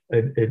about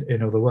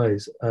in other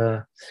ways.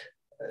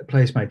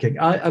 Placemaking.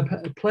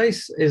 A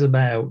place is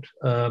about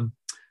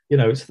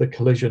it's the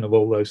collision of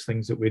all those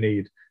things that we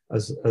need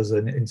as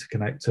an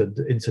interconnected,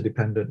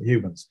 interdependent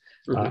humans.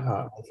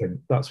 I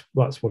think that's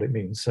what it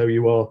means. So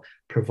you are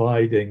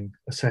providing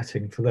a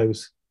setting for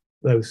those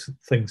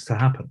things to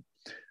happen.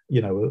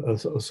 A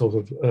sort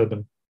of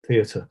urban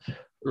theatre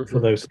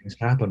for those things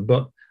to happen,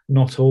 but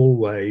not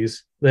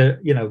always.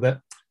 You've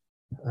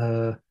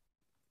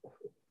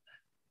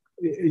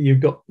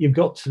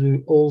got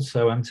to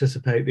also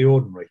anticipate the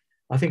ordinary.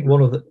 I think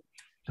one of the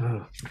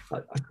I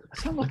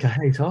sound like I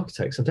hate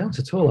architects. I don't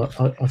at all.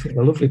 I think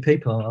they're lovely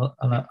people,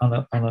 and I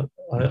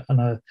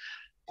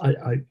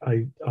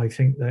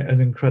think they're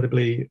an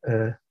incredibly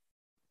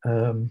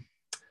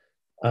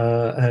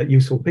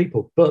useful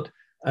people. But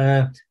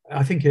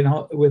I think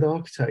with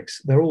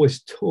architects, they're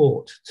always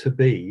taught to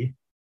be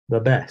the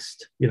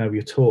best.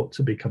 You're taught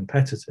to be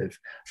competitive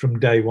from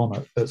day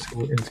one at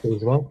school, in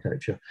schools of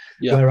architecture.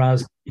 Yeah.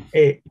 Whereas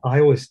I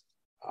always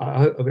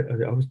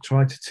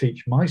try to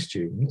teach my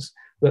students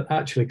that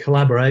actually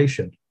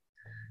collaboration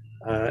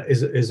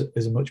is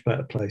a much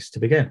better place to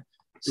begin.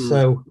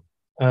 So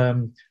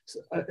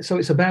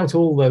it's about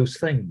all those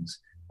things,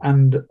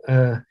 and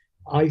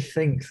I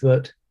think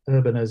that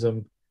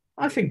urbanism.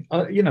 I think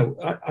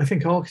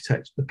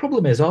architecture. The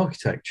problem is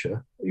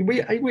architecture.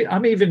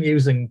 I'm even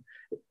using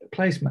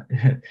placement.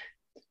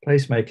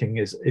 placemaking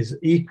is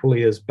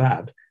equally as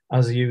bad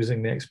as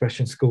using the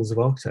expression schools of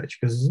architecture,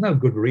 because there's no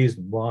good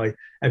reason why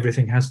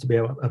everything has to be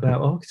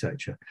about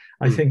architecture.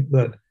 I think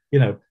that,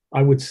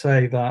 I would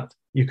say that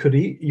you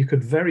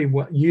could very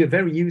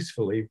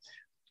usefully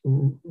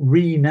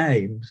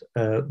rename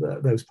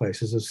those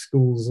places as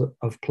schools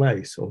of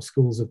place or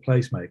schools of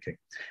placemaking,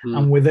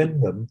 and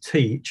within them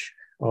teach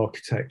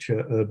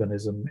architecture,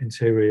 urbanism,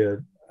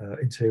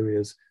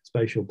 interiors,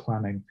 spatial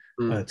planning,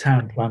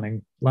 town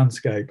planning,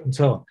 landscape, and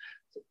so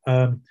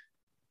on.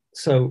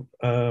 So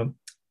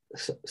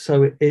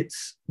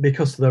it's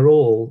because they're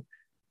all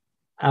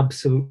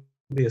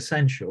absolutely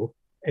essential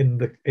in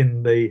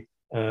the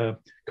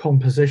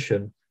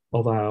composition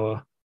of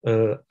our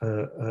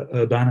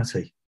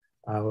urbanity,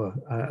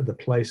 the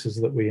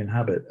places that we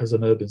inhabit as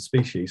an urban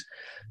species.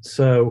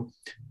 So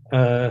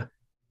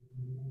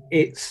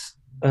it's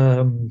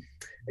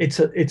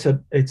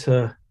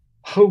a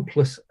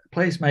hopeless,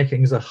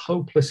 placemaking is a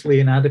hopelessly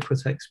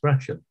inadequate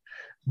expression,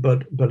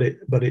 but it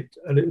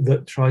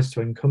that tries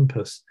to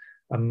encompass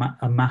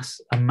a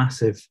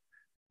massive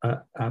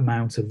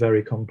amount of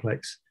very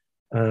complex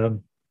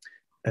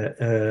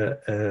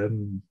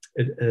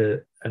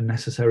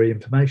necessary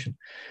information.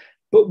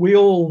 But we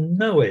all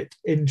know it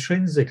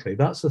intrinsically.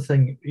 That's the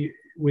thing.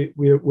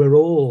 We're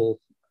all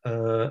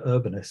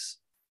urbanists.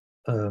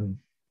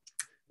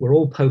 We're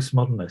all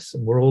postmodernists,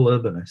 and we're all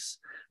urbanists,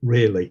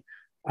 really.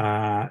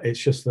 It's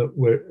just that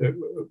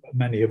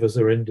many of us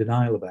are in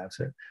denial about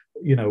it.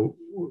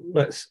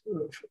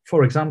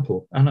 For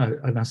example,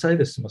 and I say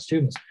this to my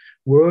students,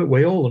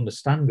 we all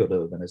understand good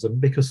urbanism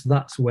because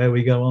that's where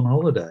we go on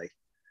holiday.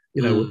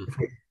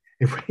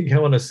 If we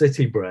go on a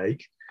city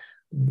break,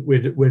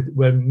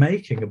 we're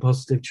making a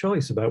positive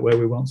choice about where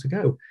we want to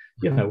go.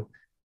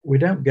 We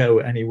don't go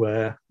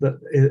anywhere that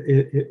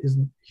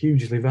isn't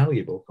hugely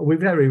valuable. We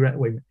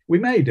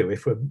may do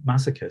if we're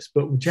masochists,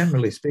 but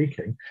generally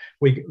speaking,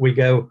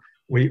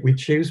 we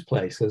choose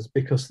places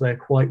because they're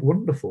quite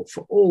wonderful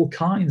for all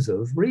kinds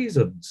of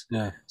reasons.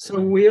 Yeah. So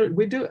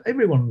we do.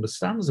 Everyone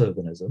understands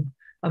urbanism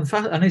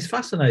and is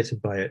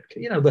fascinated by it.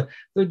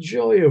 The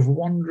joy of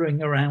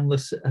wandering around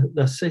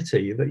the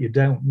city that you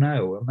don't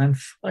know and then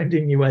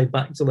finding your way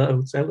back to the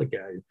hotel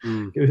again.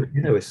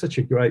 It's such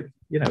a great.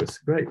 It's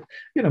great.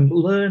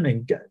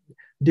 Learning,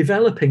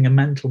 developing a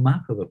mental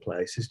map of a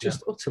place is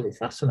just utterly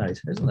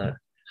fascinating, isn't it?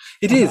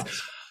 It is.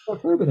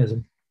 That's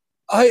urbanism.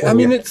 I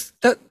mean, it's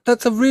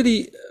that's a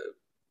really.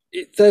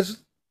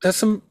 There's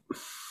some.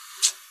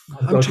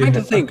 I'm trying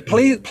to think.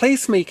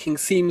 Placemaking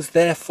seems,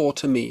 therefore,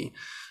 to me,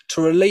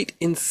 to relate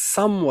in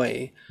some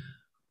way,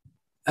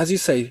 as you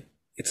say,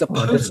 it's a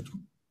post.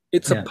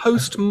 It's a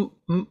post.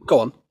 Go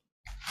on.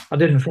 I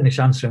didn't finish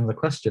answering the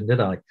question, did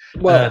I?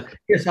 Well,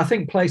 yes, I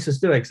think places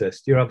do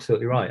exist. You're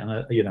absolutely right, and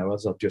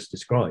as I've just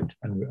described,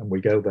 and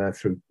we go there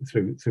through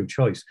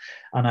choice.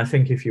 And I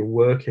think if you're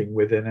working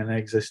within an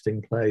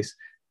existing place,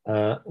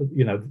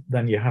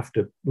 then you have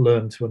to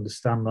learn to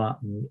understand that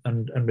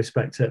and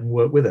respect it and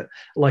work with it,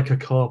 like a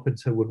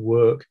carpenter would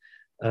work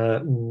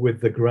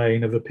with the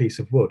grain of a piece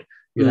of wood.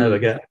 You never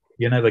get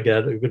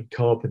a good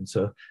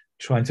carpenter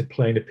trying to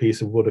plane a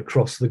piece of wood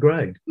across the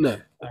grain. No.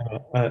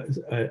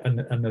 And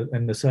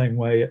in the same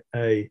way,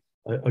 a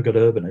good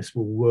urbanist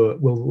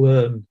will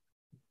learn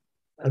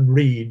and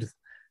read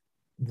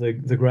the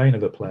grain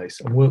of a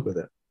place and work with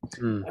it.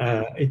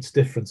 It's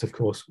different, of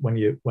course, when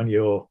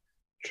you're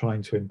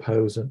trying to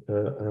impose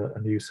a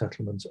new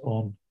settlement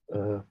on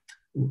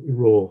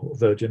raw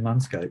virgin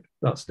landscape.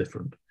 That's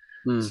different.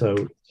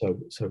 So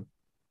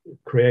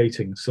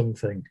creating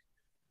something,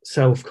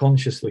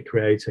 self-consciously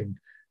creating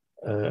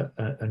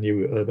a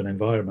new urban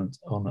environment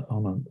on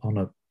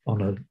an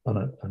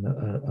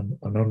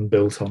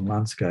unbuilt-on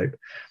landscape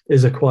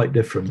is a quite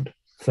different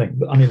thing.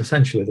 But I mean,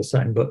 essentially the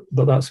same. But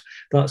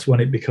that's when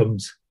it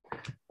becomes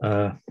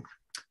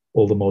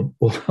all the more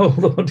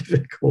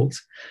difficult.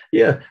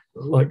 Yeah,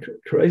 like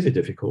crazy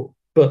difficult.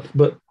 But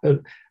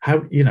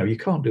how you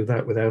can't do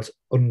that without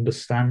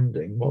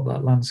understanding what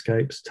that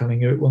landscape's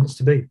telling you it wants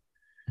to be.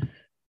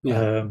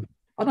 Yeah.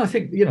 And I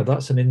think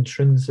that's an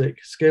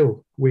intrinsic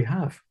skill we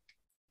have.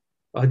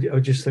 I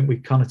just think we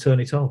kind of turn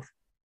it off.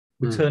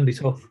 We turned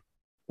it off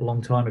a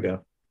long time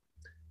ago.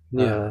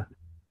 Yeah.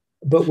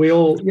 But we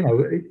all,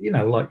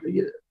 like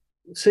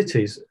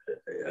cities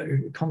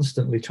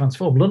constantly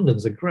transform.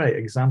 London's a great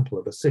example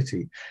of a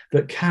city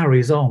that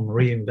carries on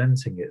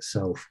reinventing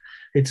itself.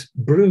 It's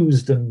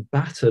bruised and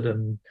battered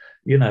and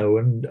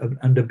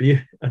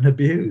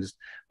abused,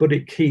 but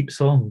it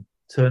keeps on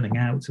turning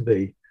out to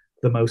be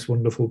the most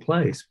wonderful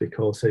place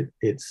because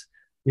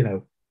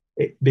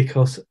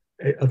because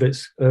of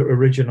its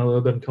original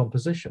urban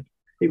composition.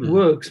 It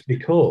works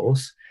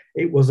because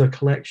it was a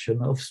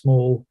collection of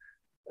small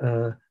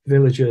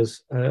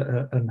villages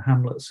and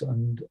hamlets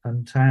and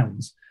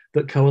towns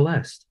that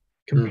coalesced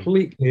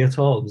completely at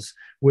odds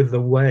with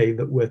the way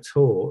that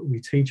we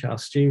teach our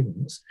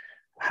students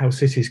how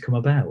cities come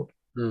about.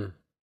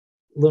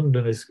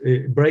 London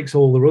it breaks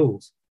all the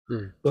rules,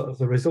 but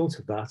as a result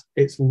of that,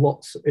 it's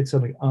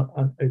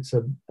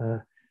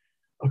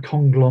a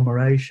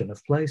conglomeration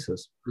of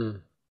places,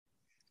 Mm.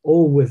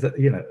 all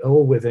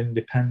with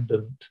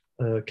independent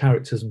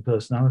characters and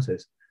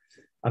personalities.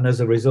 And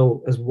as a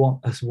result, as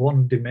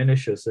one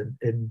diminishes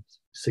in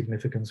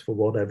significance for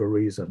whatever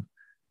reason,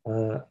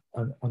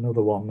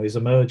 another one is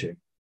emerging,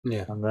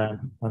 Yeah. and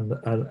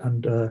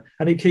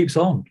it keeps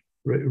on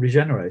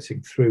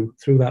regenerating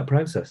through that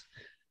process,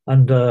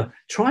 and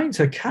trying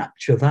to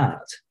capture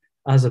that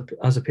as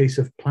a piece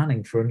of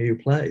planning for a new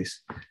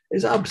place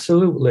is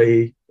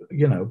absolutely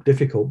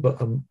difficult, but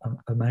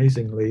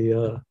amazingly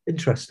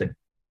interesting.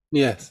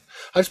 Yes,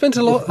 I've spent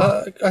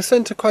I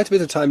spent quite a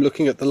bit of time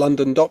looking at the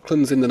London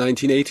Docklands in the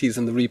 1980s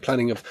and the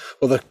replanning of,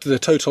 or the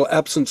total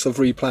absence of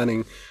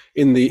replanning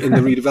in the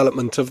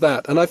redevelopment of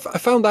that. And I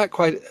found that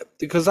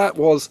because that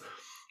was,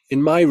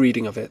 in my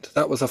reading of it,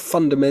 that was a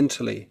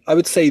fundamentally, I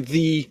would say,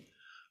 the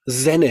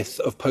zenith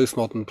of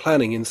postmodern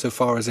planning,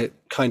 insofar as it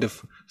kind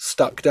of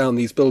stuck down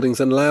these buildings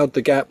and allowed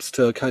the gaps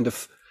to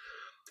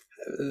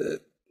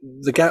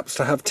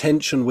have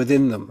tension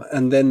within them,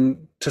 and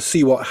then to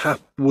see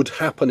what would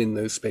happen in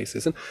those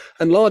spaces.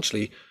 And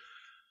largely,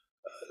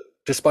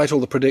 despite all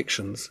the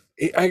predictions,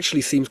 it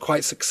actually seems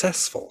quite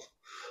successful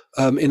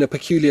in a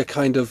peculiar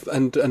kind of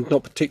and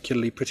not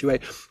particularly pretty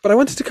way. But I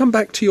wanted to come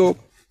back to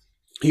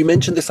you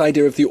mentioned this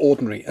idea of the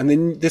ordinary, and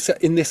in this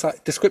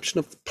description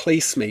of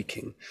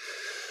placemaking,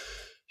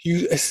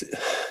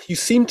 you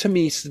seem to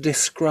me to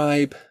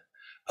describe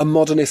a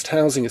modernist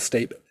housing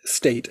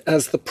state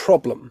as the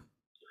problem.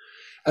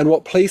 And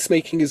what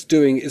placemaking is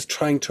doing is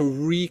trying to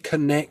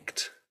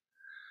reconnect.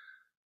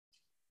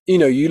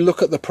 You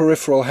look at the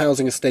peripheral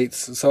housing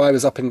estates. So I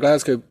was up in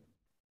Glasgow.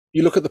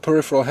 You look at the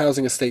peripheral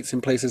housing estates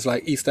in places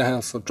like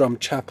Easterhouse or Drum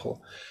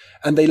Chapel,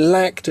 and they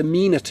lacked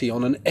amenity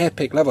on an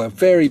epic level,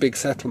 very big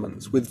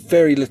settlements with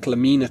very little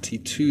amenity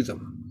to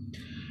them.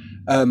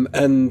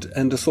 And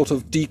a sort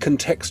of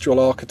decontextual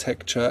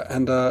architecture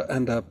and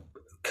a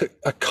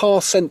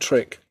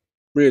car-centric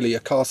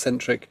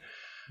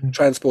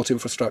transport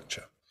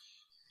infrastructure.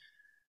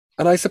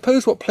 And I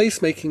suppose what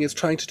placemaking is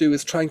trying to do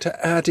is trying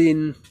to add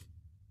in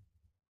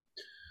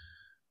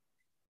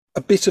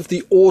a bit of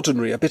the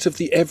ordinary, a bit of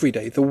the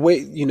everyday, the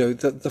way,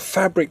 the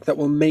fabric that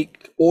will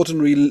make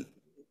ordinary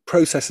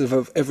processes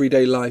of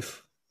everyday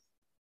life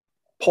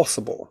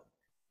possible.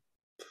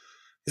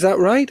 Is that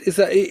right?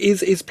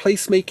 Is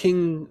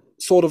placemaking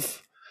sort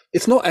of,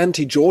 it's not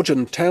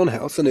anti-Georgian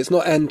townhouse, and it's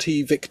not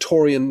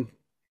anti-Victorian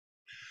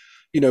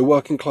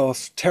working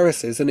class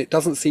terraces, and it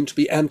doesn't seem to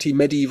be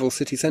anti-medieval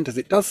city centres.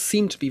 It does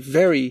seem to be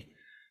very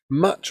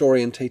much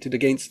orientated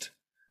against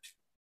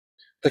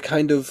the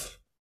kind of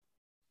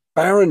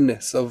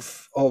barrenness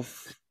of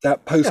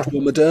that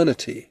post-war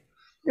modernity.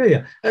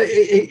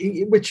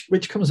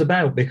 Which comes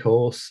about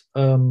because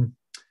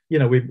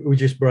we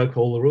just broke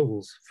all the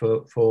rules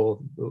for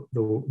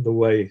the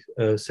way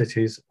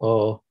cities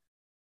are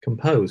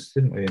composed,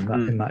 didn't we?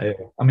 In that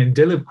era, I mean,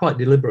 quite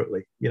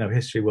deliberately.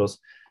 History was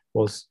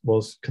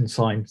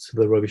consigned to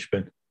the rubbish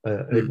bin.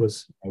 It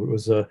was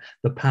the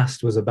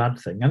past was a bad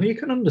thing, and you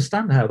can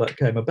understand how that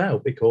came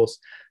about, because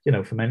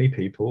for many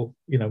people,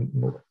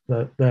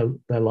 their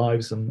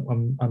lives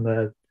and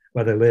their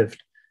where they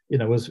lived,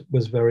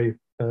 was very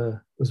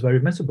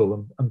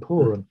miserable and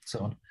poor and so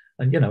on.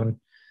 And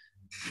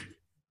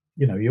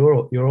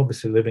you're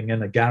obviously living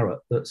in a garret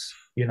that's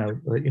in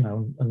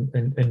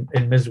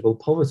miserable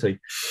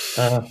poverty.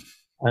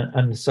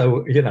 And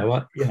so,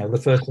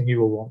 the first thing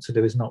you will want to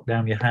do is knock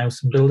down your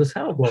house and build a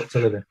tower block to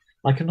live in.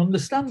 I can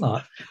understand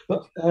that,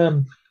 but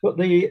the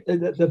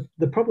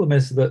problem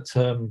is that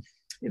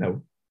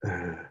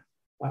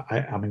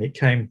I mean, it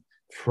came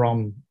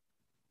from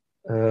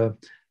a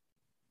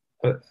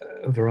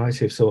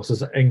variety of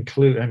sources,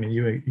 including, I mean,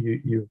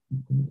 you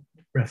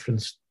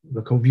referenced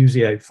Le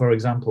Corbusier, for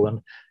example,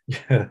 and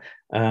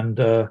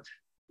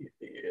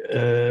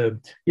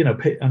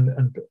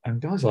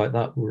guys like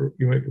that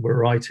were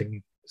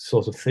writing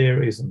sort of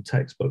theories and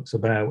textbooks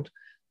about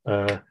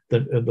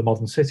the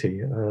modern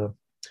city,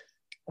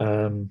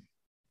 but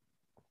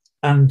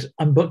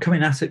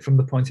coming at it from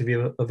the point of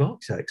view of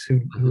architects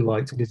who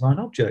like to design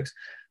objects.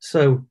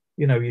 So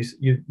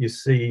you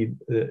see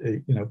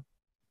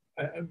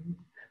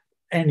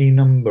any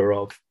number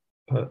of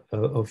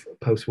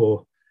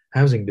post-war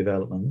housing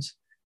developments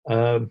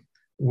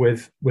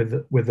with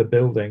the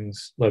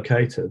buildings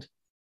located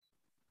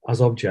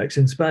as objects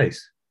in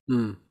space.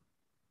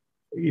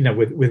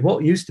 With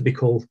what used to be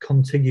called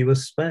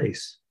contiguous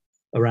space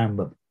around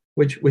them,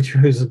 which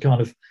was a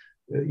kind of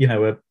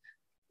a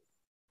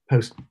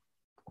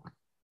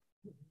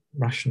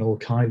post-rational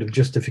kind of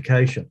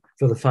justification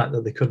for the fact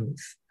that they couldn't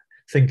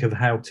think of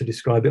how to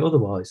describe it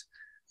otherwise,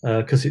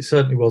 because it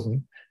certainly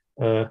wasn't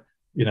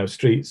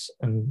streets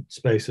and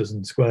spaces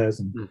and squares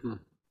and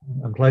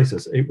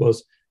places. It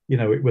was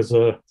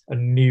a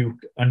new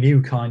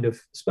kind of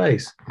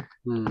space,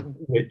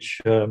 which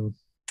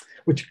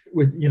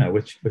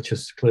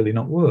has clearly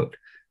not worked.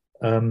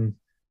 And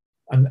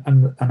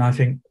I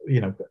think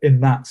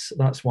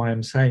that's why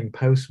I'm saying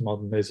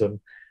postmodernism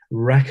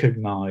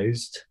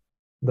recognized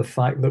the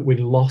fact that we'd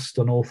lost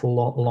an awful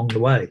lot along the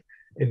way.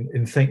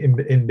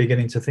 in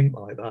beginning to think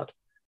like that,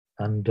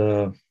 and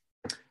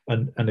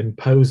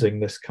imposing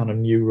this kind of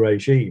new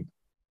regime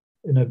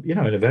in a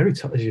very,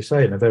 as you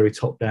say, in a very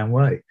top-down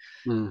way.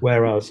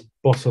 Whereas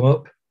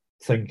bottom-up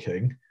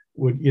thinking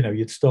would,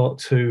 you'd start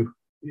to,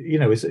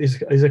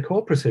 is a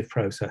cooperative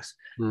process.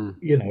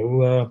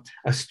 A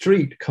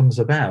street comes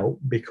about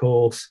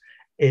because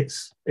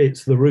it's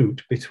the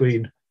route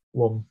between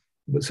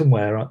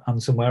somewhere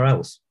and somewhere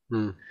else.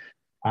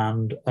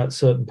 And at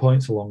certain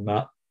points along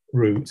that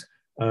route,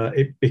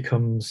 it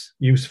becomes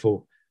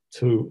useful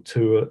to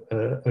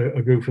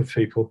a group of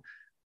people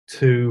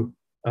to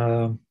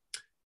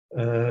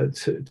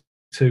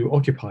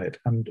occupy it,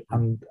 and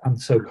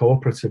so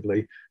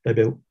cooperatively they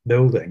built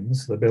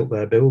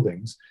their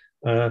buildings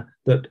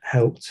that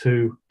help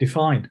to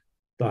define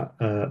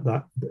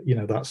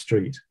that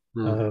street,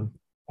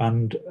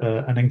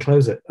 and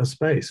enclose it as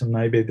space. And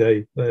maybe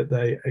they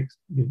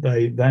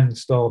then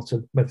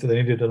started, if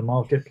they needed a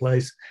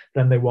marketplace,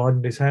 then they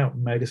widened it out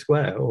and made a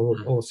square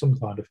or some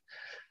kind of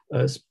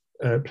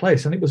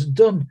place. And it was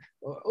done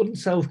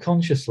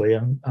unself-consciously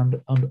and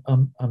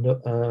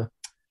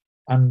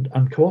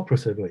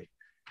cooperatively.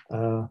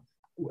 And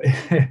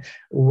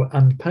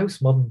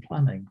postmodern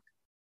planning,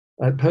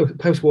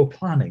 post-war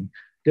planning,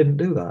 didn't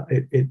do that.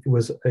 It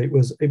was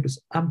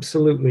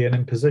absolutely an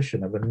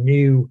imposition of a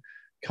new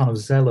kind of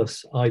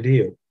zealous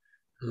ideal,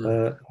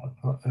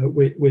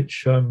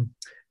 which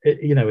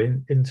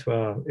into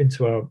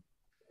our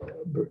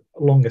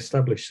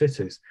long-established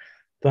cities,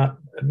 that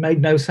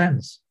made no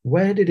sense.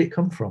 Where did it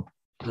come from?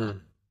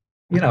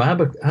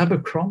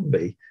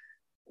 Abercrombie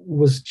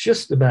was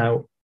just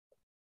about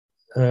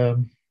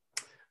the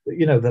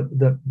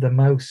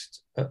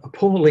most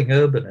appalling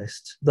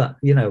urbanist that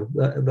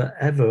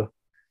ever.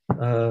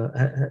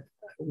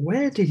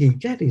 Where did he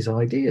get his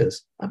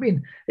ideas? I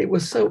mean, it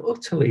was so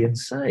utterly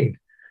insane.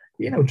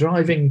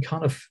 Driving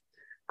kind of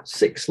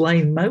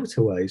 6-lane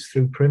motorways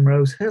through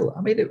Primrose Hill.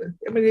 I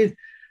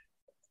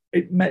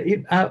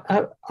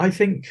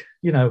think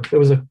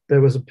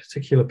there was a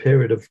particular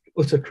period of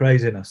utter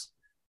craziness,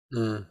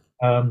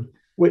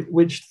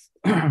 which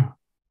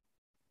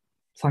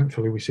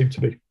thankfully we seem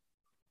to be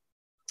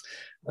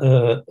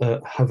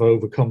have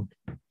overcome.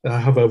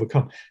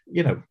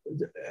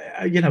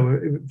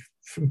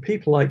 From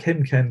people like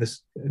him came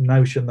this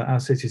notion that our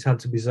cities had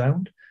to be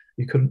zoned.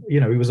 You couldn't. He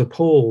was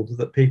appalled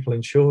that people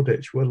in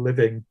Shoreditch were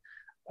living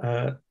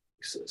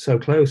so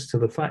close to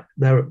the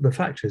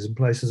factories and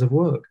places of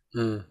work.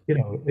 In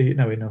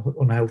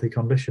unhealthy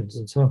conditions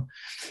and so on,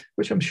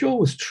 which I'm sure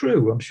was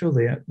true. I'm sure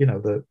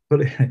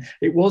but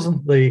it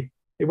wasn't the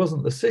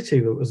city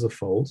that was the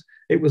fault.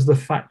 It was the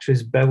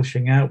factories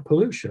belching out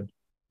pollution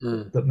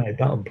that made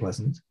that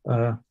unpleasant.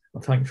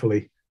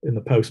 Thankfully, in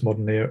the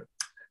postmodern era,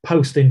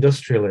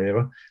 post-industrial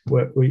era,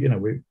 where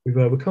we've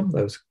overcome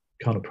those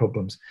kind of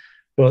problems,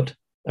 but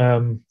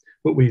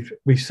we've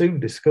soon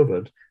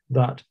discovered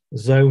that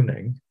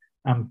zoning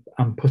and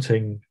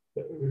putting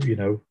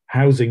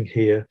housing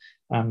here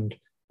and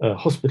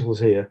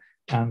hospitals here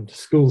and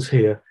schools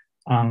here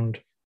and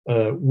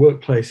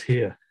workplace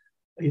here,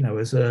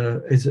 is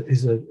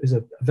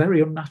a very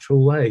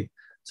unnatural way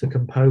to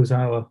compose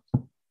our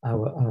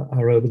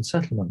urban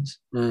settlements.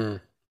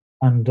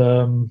 And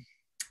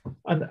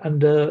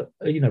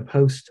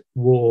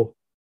post-war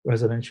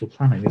residential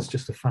planning is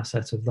just a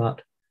facet of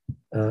that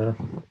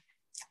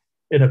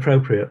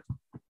inappropriate.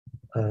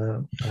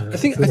 I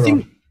think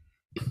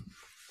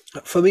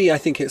for me, I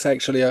think it's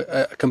actually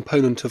a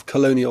component of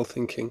colonial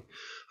thinking.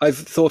 I've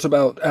thought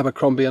about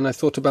Abercrombie and I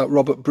thought about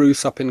Robert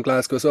Bruce up in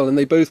Glasgow as well, and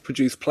they both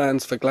produced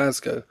plans for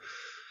Glasgow,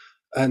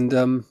 and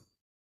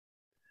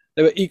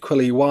they were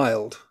equally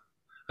wild.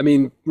 I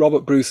mean,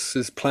 Robert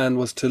Bruce's plan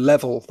was to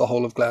level the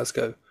whole of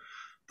Glasgow,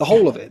 the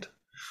whole of it.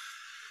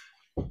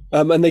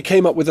 And they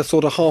came up with a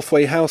sort of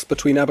halfway house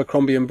between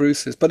Abercrombie and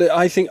Bruce's. But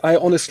I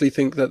honestly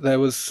think that it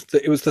was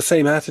the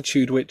same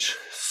attitude which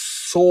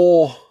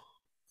saw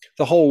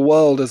the whole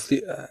world as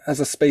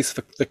a space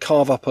for the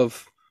carve up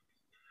of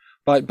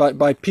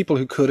by people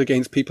who could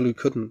against people who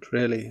couldn't,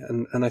 really.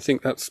 And I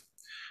think that's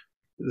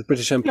the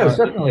British Empire. Yeah, it's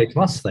definitely a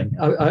class thing.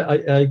 I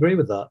agree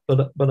with that.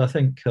 But I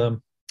think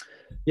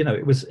it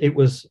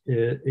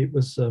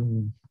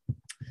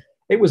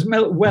was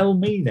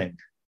well-meaning.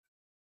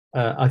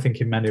 I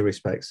think in many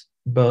respects,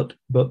 but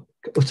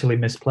utterly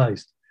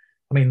misplaced.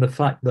 I mean, the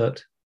fact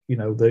that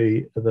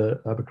the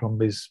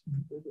Abercrombie's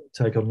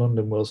take on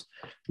London was,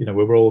 we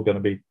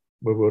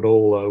would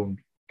all own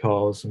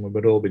cars and we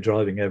would all be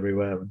driving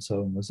everywhere and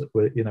so on. Was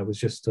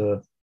just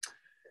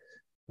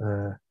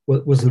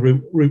was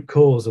the root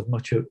cause of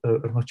much of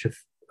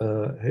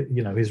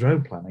his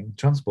road planning,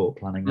 transport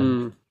planning,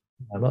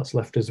 and that's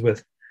left us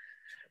with.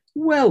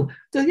 Well,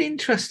 the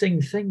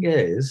interesting thing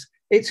is,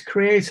 it's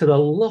created a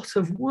lot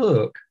of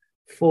work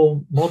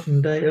for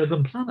modern day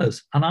urban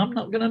planners, and I'm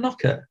not going to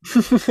knock it.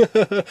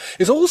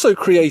 It's also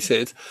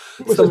created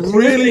some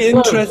really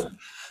interesting.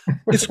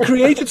 It's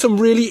created some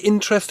really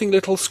interesting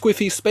little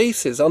squiffy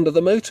spaces under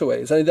the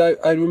motorways.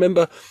 I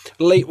remember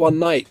late one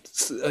night,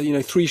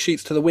 3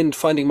 sheets to the wind,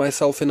 finding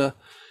myself in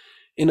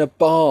in a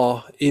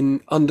bar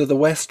in under the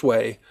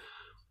Westway.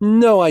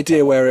 No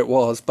idea where it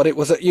was, but it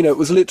was, it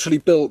was literally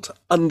built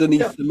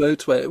underneath the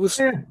motorway. It was,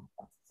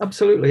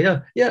 absolutely,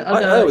 yeah.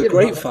 it was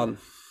great fun.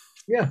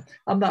 Yeah,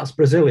 and that's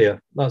Brasilia.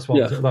 That's what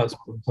Yeah.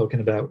 I'm talking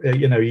about.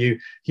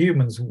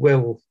 Humans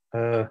will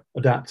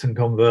adapt and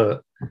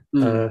convert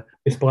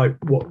despite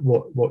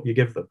what you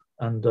give them.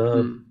 And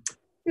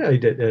he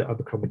did.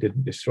 Abercrombie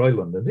didn't destroy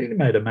London. He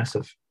made a mess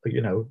of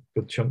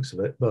good chunks of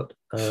it. But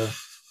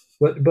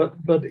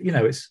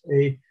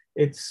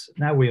it's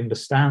now we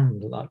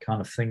understand that kind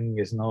of thing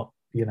is not.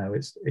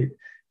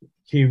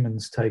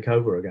 Humans take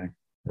over again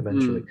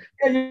eventually.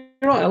 Yeah,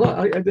 you're right.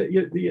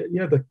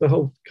 The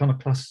whole kind of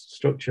class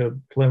structure,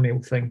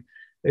 colonial thing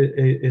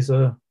is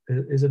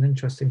an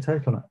interesting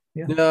take on it.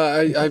 Yeah.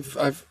 No,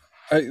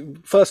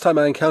 first time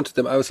I encountered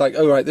them, I was like,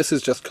 oh, right, this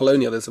is just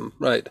colonialism,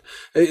 right?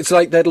 It's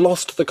like they'd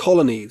lost the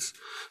colonies,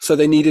 so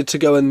they needed to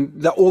go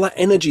and all that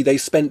energy they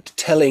spent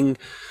telling,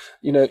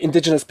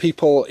 indigenous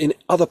people in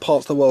other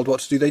parts of the world what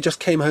to do, they just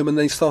came home and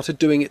they started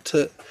doing it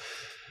to,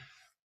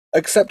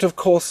 except of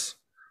course,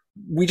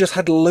 we just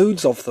had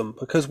loads of them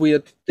because we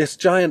had this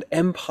giant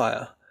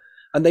empire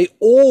and they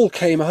all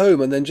came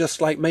home and then just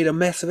like made a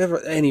mess of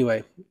everything.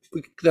 Anyway,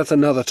 that's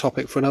another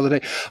topic for another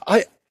day.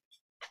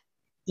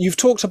 You've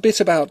talked a bit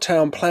about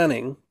town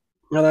planning,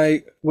 and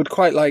I would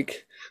quite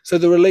like, so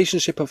the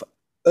relationship of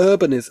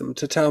urbanism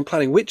to town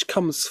planning, which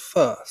comes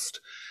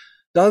first?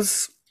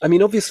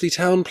 Obviously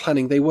town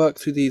planning, they work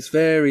through these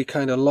very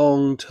kind of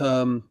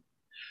long-term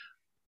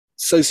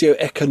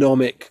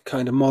socio-economic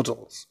kind of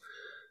models.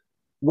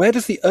 Where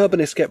does the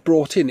urbanist get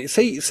brought in?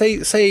 Say,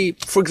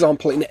 for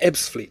example, in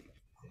Ebbsfleet,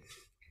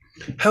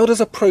 how does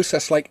a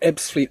process like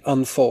Ebbsfleet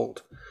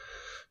unfold?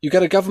 You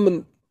get a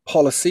government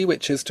policy,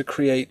 which is to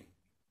create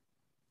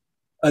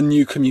a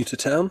new commuter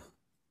town.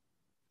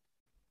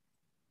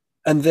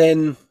 And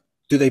then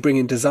do they bring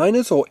in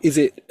designers, or is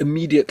it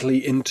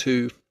immediately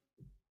into,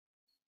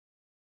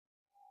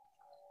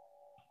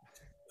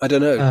 I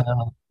don't know.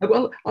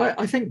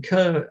 I think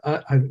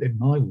in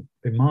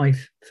my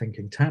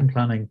thinking, town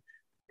planning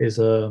is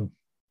a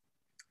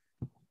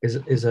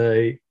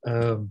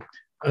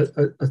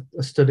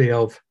study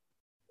of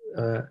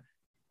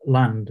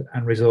land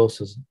and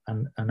resources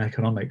and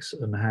economics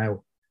and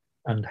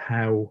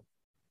how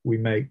we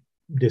make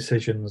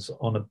decisions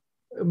and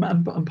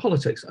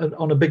politics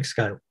on a big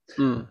scale.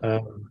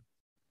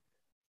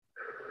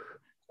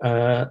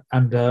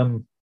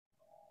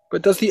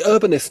 But does the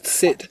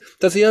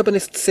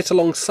urbanist sit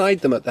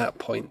alongside them at that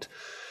point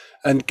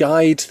and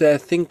guide their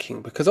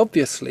thinking? Because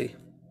obviously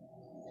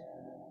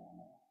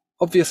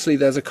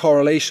there's a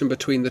correlation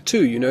between the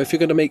two. If you're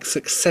going to make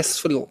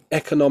successful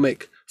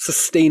economic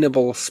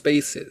sustainable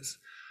spaces,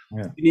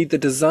 you need the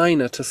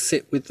designer to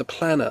sit with the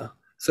planner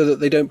so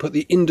that they don't put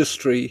the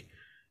industry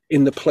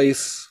in the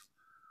place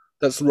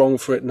that's wrong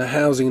for it and the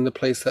housing in the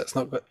place that's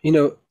not good.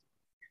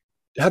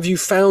 Have you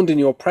found in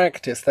your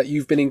practice that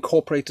you've been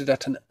incorporated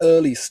at an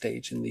early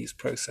stage in these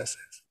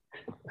processes?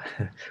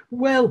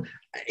 Well,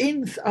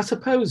 I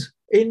suppose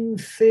in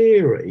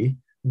theory,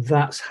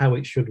 that's how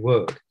it should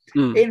work.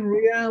 In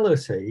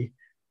reality,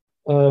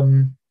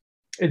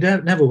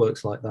 it never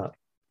works like that.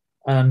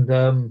 And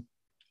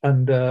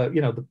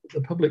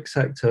the public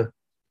sector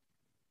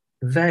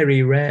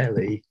very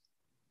rarely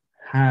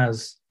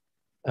has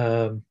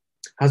a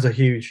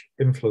huge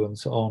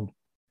influence on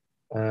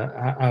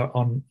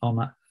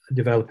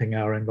developing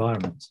our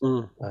environments.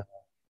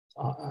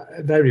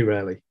 Very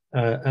rarely,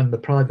 and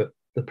the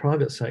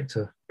private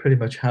sector pretty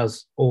much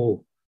has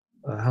all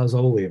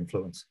the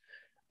influence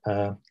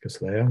because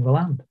they own the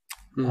land.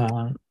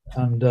 And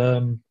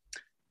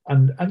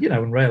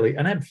rarely,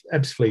 and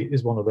Ebbsfleet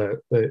is one of the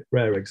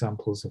rare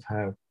examples of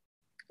how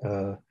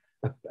a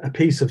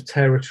piece of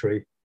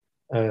territory,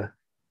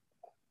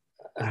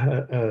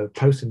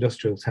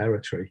 post-industrial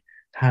territory,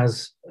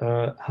 has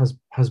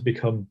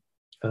become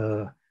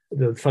the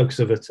focus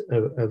of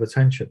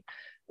attention.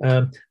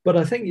 But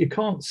I think you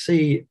can't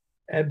see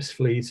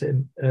Ebbsfleet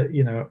in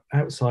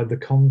outside the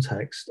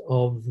context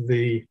of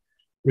the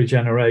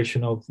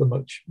regeneration of the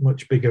much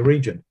bigger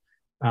region,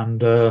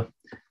 and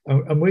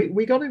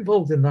we got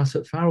involved in that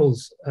at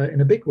Farrell's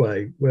in a big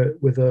way in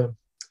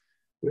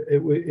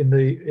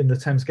the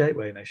Thames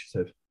Gateway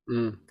initiative,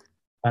 and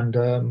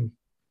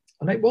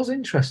it was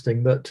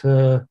interesting that.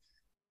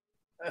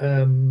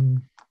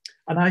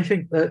 And I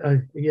think that,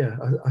 I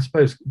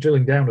suppose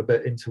drilling down a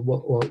bit into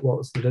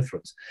what's the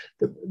difference.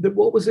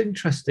 What was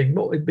interesting,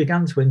 what it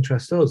began to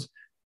interest us,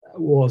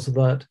 was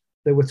that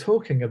they were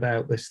talking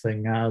about this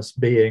thing as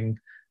being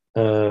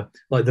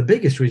like the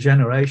biggest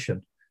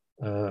regeneration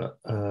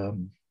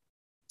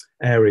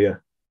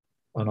area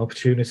and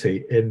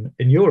opportunity in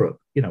Europe.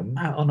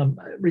 On a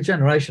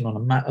regeneration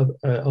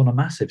on a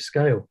massive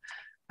scale,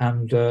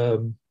 but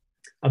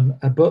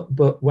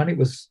when it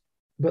was,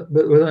 but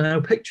there were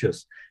no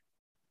pictures.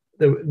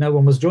 No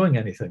one was drawing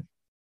anything,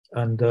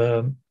 and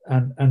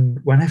and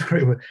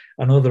whenever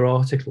another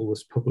article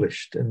was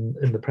published in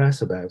the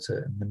press about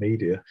it, in the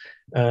media,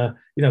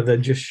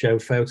 they'd just show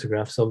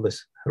photographs of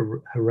this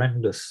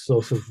horrendous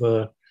sort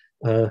of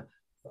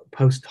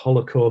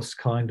post-Holocaust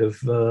kind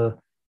of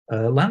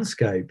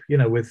landscape,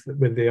 with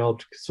the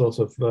odd sort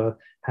of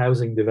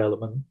housing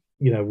development,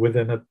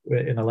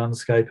 in a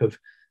landscape of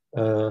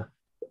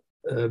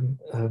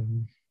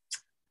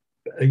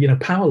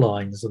power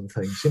lines and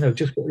things,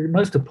 just the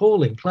most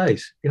appalling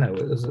place,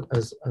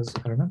 as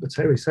I remember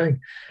Terry saying,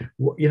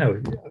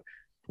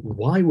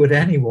 why would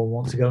anyone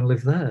want to go and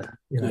live there,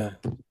 Yeah.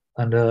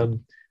 And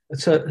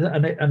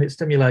it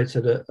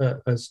stimulated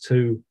us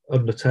to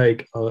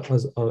undertake on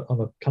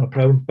a kind of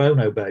pro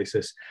bono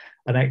basis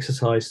an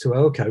exercise to,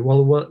 okay,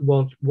 well,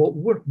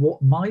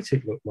 what might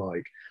it look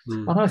like?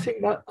 And I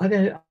think that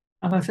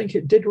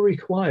it did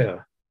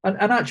require, and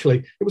actually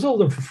it was all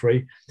done for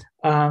free,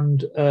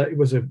 and it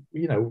was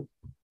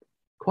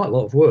quite a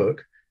lot of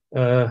work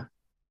that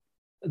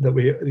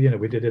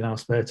we did in our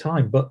spare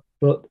time. But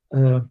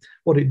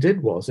what it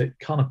did was it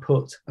kind of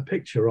put a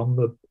picture on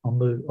the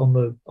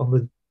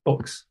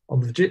box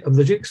of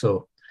the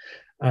jigsaw,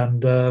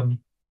 and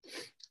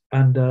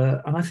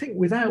I think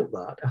without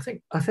that,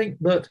 I think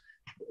that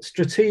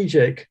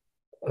strategic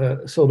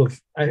sort of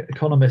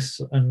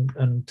economists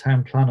and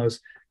town planners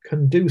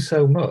can do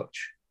so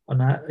much, and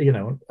that,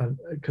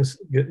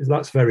 because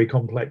that's very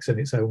complex in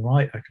its own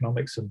right,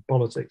 economics and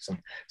politics and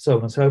so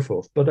on and so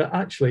forth. But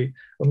actually,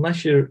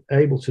 unless you're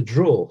able to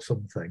draw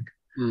something,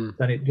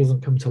 then it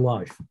doesn't come to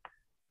life.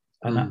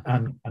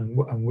 And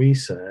we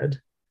said,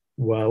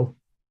 well,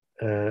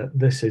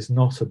 this is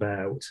not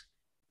about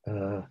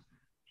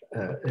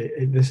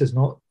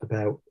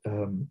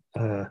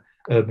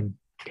urban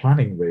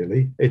planning,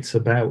 really. It's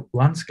about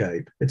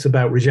landscape. It's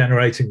about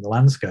regenerating the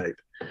landscape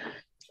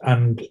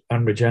and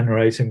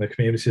regenerating the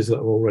communities that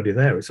are already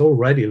there. It's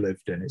already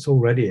lived in. It's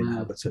already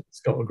inhabited.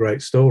 It's got a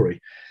great story.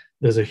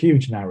 There's a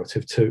huge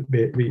narrative to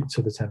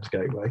the Thames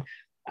Gateway.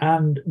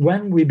 And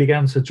when we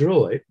began to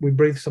draw it, we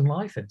breathed some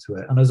life into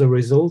it. And as a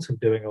result of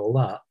doing all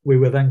that, we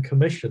were then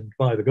commissioned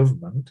by the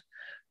government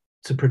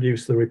to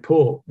produce the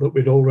report that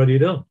we'd already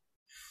done.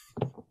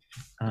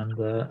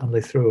 And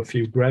they threw a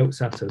few groats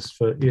at us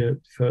for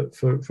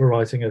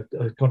writing a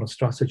kind of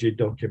strategy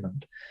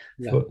document.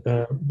 Yeah.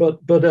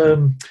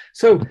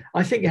 So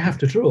I think you have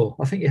to draw.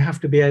 I think you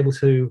have to be able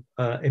to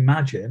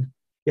imagine.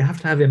 You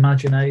have to have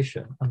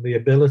imagination and the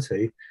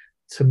ability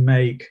to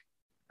make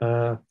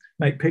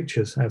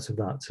pictures out of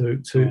that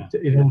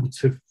in order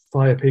to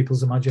fire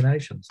people's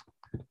imaginations.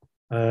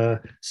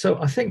 So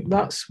I think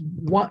that's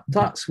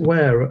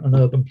where an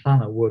urban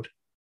planner would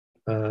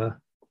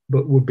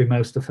be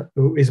most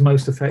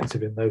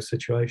effective in those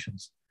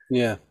situations.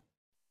 Yeah,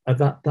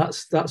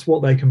 that's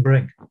what they can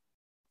bring.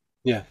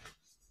 Yeah,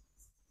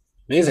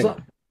 amazing.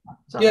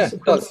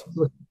 It does.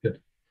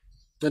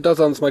 It does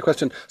answer my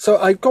question. So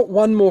I've got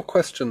one more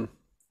question,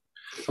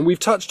 and we've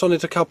touched on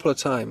it a couple of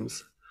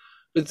times.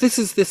 But this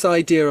is this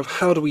idea of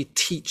how do we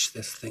teach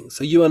this thing?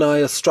 So you and I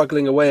are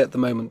struggling away at the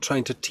moment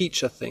trying to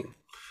teach a thing,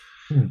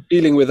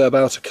 dealing with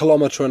about 1.5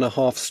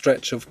 kilometres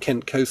stretch of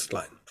Kent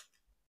coastline,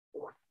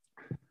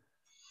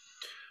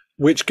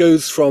 which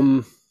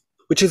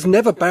is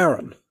never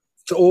barren.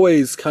 It's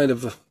always kind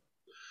of,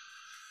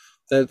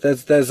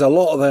 there's a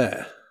lot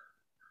there.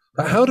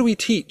 But how do we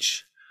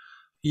teach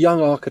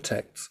young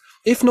architects,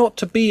 if not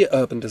to be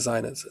urban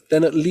designers,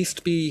 then at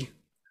least be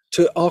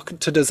to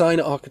design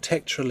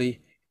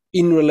architecturally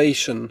in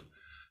relation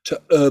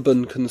to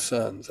urban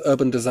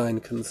design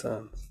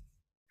concerns?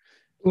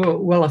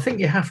 Well, I think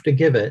you have to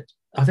give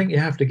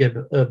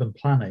urban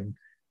planning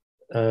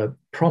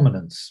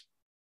prominence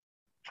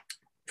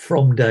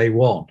from day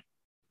one,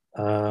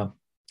 and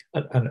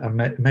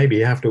maybe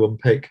you have to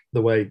unpick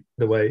the way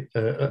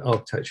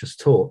architecture's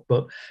taught.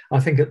 But I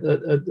think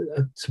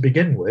to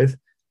begin with,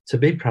 to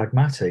be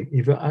pragmatic,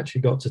 you've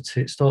actually got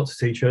to start to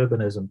teach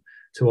urbanism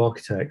to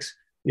architects,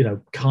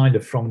 kind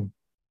of from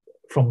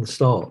the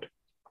start.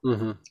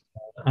 Mm-hmm.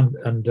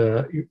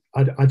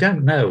 I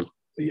don't know,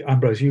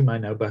 Ambrose, you may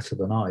know better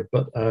than I,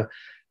 but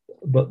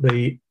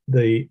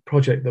the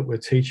project that we're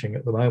teaching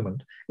at the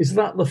moment, is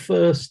that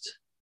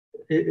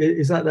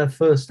their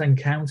first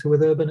encounter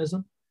with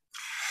urbanism?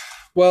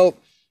 Well,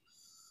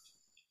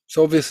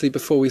 so obviously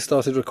before we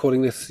started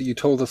recording this, you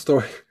told the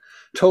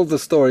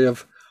story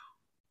of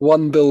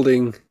one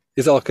building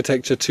is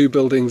architecture, 2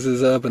 buildings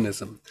is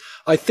urbanism.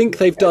 I think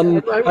they've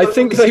done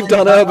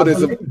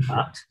urbanism.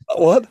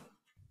 What?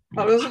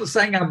 I wasn't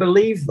saying I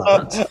believe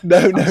that. No.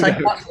 I'm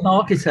saying that's an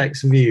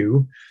architect's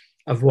view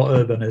of what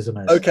urbanism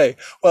is. Okay,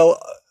 well,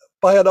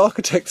 by an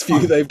architect's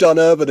view, they've done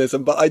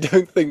urbanism, but I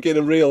don't think in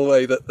a real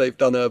way that they've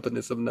done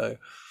urbanism.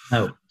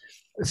 No.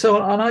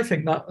 So, and I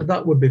think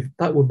that would be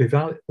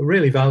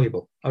really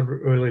valuable. I'd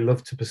really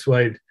love to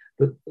persuade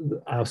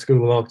our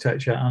School of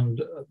Architecture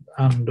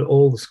and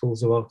all the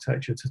schools of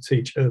architecture to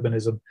teach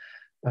urbanism,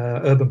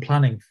 urban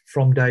planning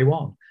from day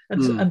one,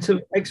 and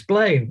to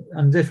explain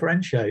and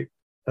differentiate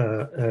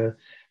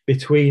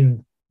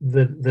between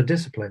the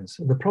disciplines.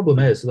 The problem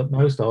is that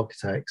most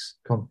architects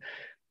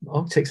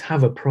architects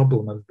have a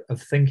problem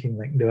of thinking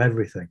they can do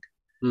everything.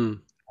 And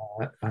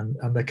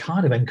they're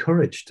kind of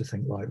encouraged to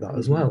think like that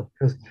as well,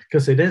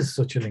 because it is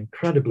such an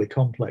incredibly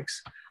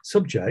complex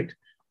subject.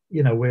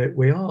 We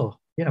are,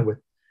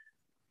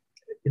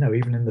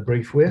 even in the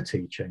brief we're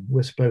teaching,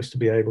 we're supposed to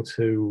be able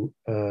to,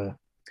 we're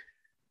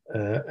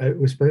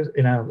supposed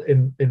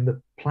in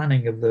the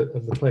planning of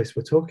the place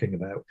we're talking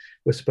about,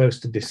 we're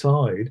supposed to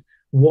decide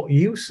what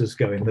uses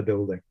go in the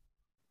building.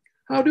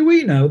 How do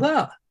we know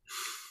that?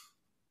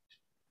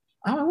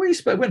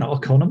 We're not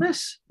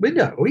economists. We've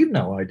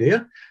no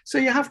idea. So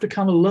you have to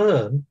kind of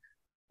learn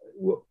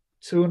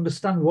to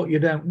understand what you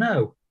don't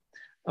know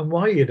and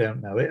why you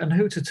don't know it and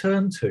who to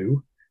turn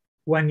to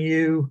when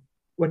you're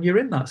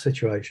in that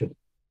situation.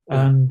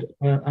 And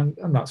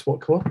that's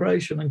what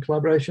cooperation and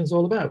collaboration is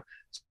all about.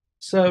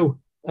 So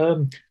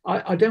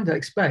I don't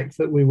expect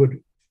that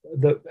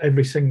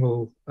every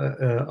single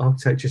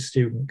architecture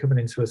student coming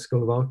into a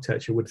school of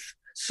architecture would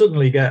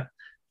suddenly get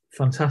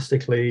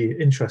fantastically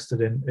interested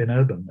in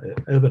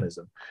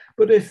urbanism,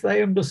 but if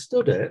they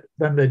understood it,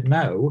 then they'd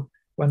know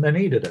when they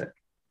needed it.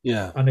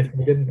 And if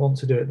they didn't want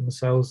to do it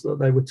themselves, that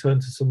they would turn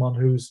to someone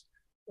who's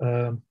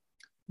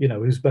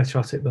who's better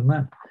at it than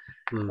them.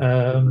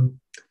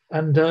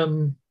 And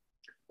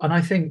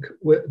I think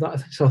I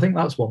think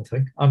that's one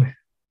thing.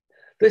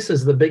 This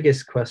is the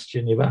biggest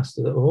question you've asked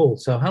of all.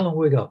 So how long have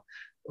we got?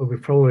 Well,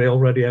 we've probably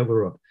already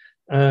overrun.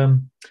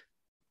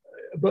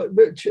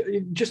 But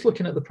just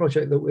looking at the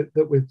project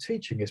that we're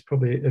teaching is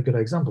probably a good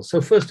example.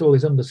 So first of all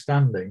is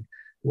understanding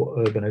what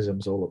urbanism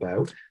is all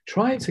about,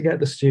 trying to get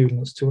the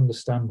students to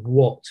understand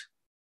what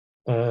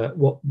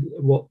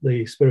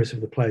the spirit of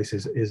the place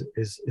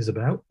is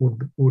about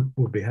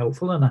would be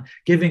helpful, and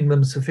giving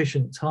them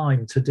sufficient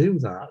time to do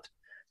that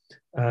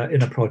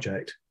in a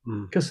project,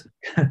 because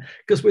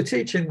we're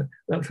teaching.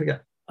 Don't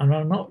forget, and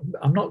I'm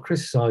not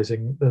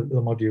criticizing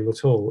the module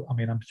at all. I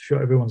mean, I'm sure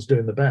everyone's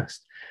doing the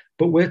best.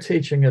 But we're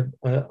teaching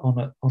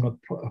on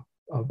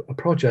a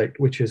project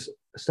which is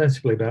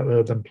ostensibly about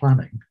urban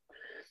planning.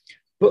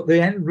 But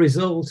the end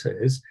result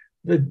is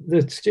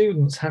the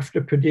students have to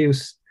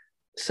produce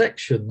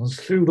sections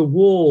through the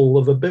wall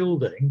of a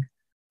building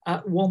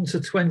at 1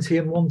 to 20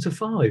 and 1 to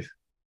 5.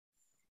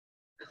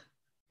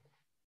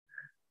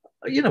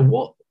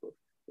 What?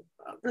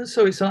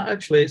 So it's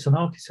an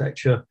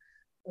architecture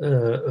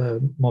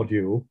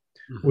module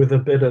with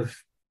a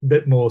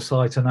bit more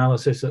site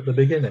analysis at the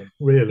beginning,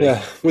 really.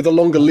 Yeah, with a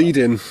longer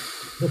lead-in.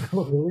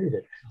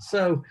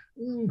 So,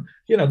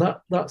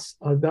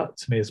 that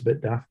to me is a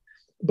bit daft.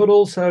 But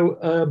also,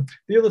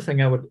 the other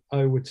thing I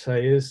would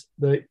say is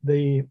the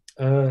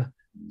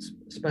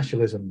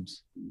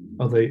specialisms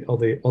are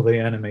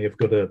the enemy of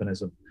good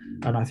urbanism,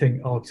 and I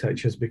think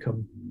architecture has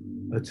become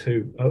the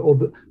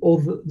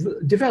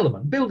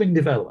development, building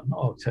development, not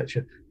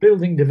architecture.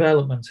 Building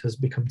development has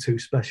become too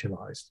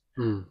specialised.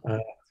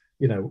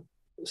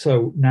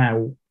 So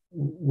now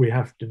we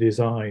have to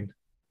design.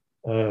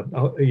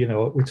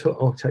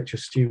 Architecture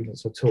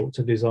students are taught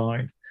to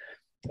design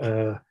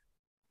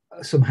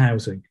some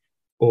housing,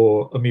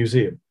 or a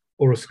museum,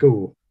 or a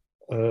school,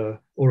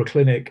 or a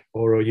clinic,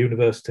 or a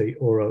university,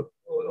 or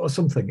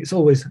something. It's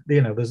always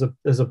there's a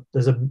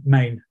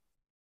main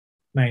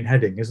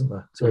heading, isn't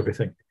there, to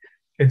everything,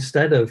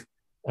 instead of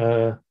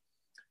what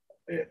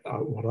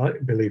I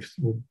believe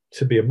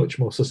to be a much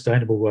more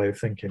sustainable way of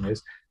thinking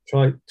is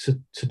try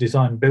to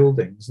design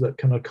buildings that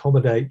can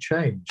accommodate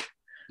change.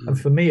 And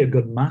for me, a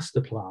good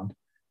master plan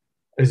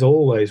is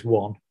always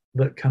one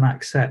that can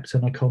accept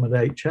and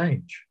accommodate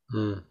change.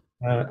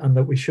 And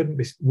that we shouldn't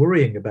be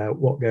worrying about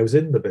what goes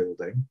in the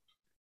building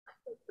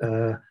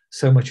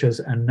so much as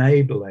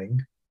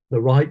enabling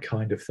the right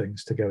kind of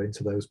things to go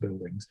into those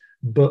buildings,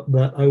 but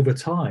that over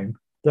time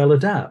they'll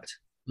adapt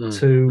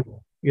to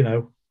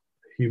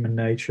human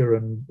nature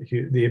and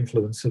the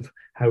influence of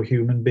how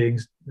human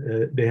beings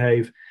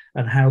behave,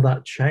 and how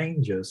that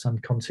changes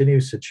and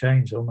continues to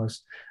change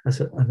almost at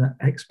an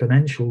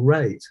exponential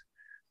rate.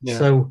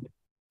 So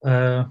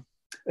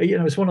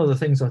it's one of the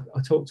things I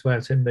talked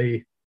about in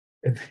the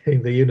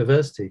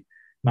university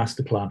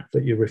master plan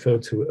that you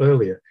referred to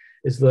earlier,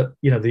 is that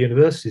the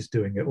university is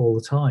doing it all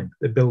the time.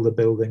 They build a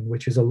building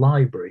which is a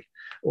library,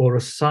 or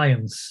a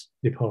science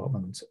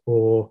department,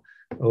 or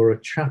a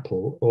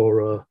chapel,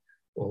 or a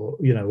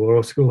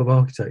school of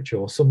architecture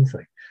or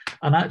something.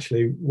 And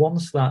actually,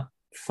 once that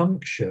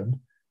function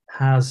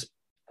has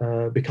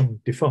become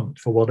defunct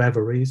for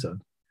whatever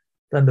reason,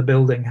 then the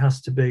building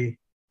has to be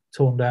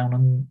torn down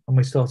and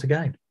we start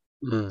again.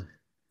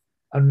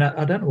 And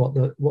I don't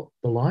know what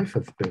the life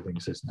of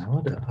buildings is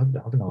now. I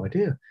have no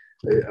idea.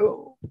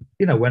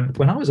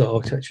 When I was at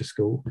architecture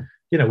school,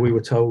 we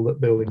were told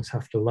that buildings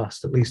have to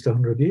last at least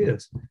 100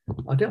 years.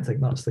 I don't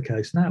think that's the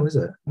case now, is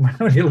it?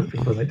 When you look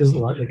at them, it doesn't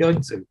look like they're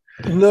going to.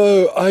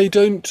 No, I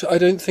don't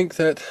think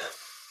that.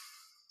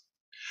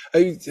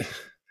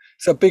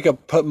 It's a bigger,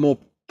 more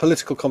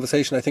political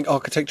conversation. I think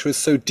architecture is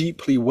so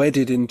deeply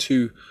wedded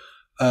into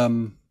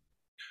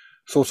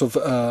sort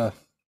of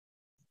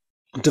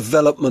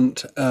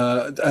development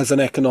as an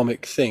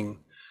economic thing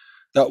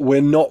that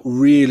we're not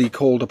really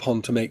called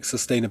upon to make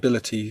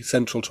sustainability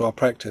central to our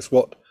practice.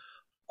 What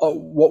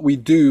we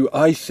do,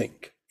 I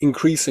think,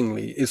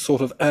 increasingly is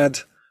sort of add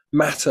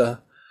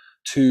matter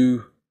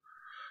to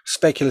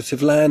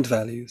speculative land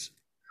values.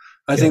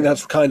 I think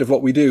that's kind of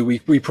what we do.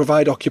 We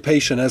provide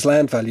occupation as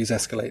land values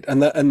escalate,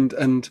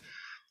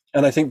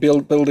 and I think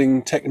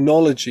building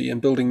technology and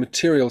building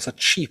materials are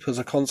cheap as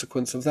a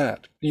consequence of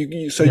that.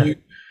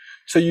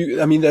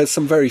 I mean, there's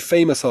some very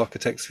famous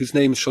architects whose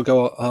names shall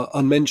go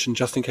unmentioned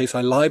just in case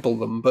I libel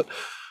them, but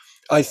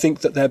I think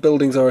that their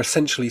buildings are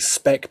essentially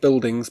spec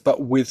buildings,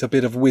 but with a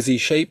bit of whizzy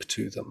shape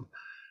to them.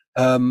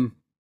 And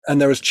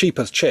they're as cheap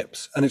as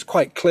chips, and it's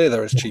quite clear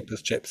they're as cheap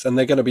as chips, and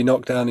they're going to be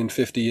knocked down in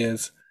 50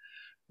 years.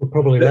 Well,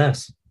 probably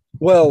less.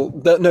 Well,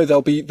 no,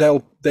 they'll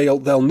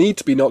need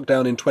to be knocked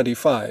down in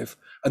 25,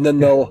 and then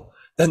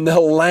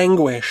they'll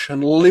languish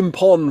and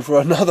limp on for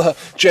another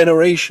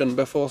generation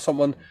before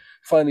someone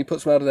finally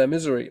puts them out of their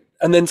misery,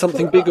 and then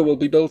something bigger will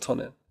be built on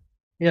it.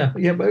 Yeah,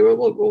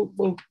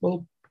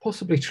 well,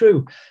 possibly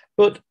true,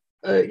 but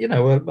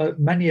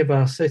many of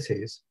our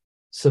cities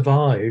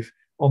survive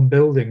on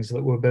buildings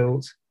that were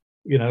built,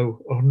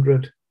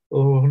 100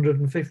 or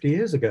 150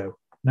 years ago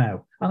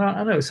now. And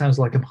I know it sounds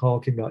like I'm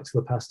harking back to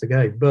the past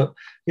again, but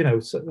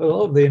so a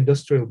lot of the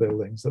industrial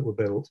buildings that were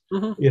built,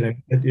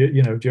 during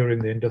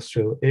the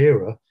industrial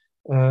era,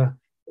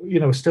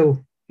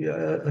 still.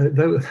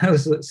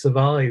 Those that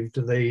survived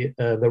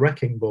the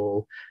wrecking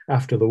ball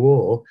after the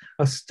war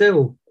are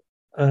still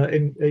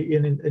in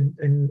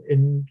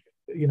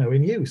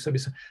use. So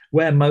it's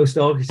where most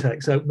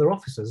architects open their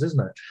offices,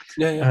 isn't it?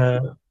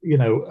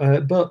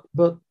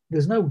 But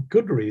there's no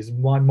good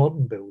reason why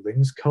modern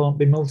buildings can't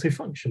be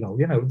multifunctional.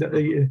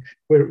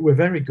 We're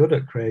very good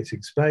at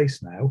creating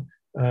space now.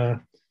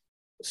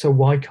 So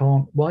why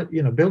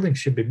buildings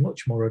should be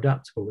much more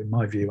adaptable, in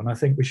my view, and I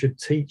think we should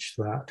teach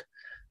that.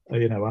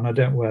 And I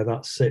don't know where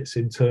that sits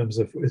in terms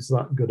of, is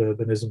that good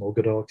urbanism or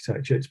good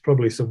architecture? It's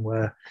probably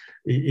somewhere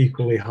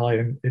equally high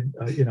in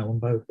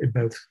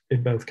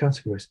both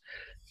categories.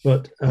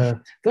 But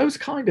those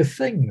kind of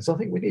things, I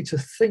think we need to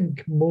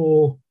think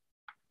more.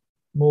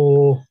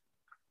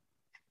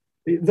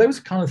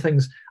 Those kind of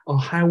things are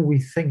how we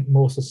think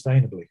more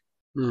sustainably.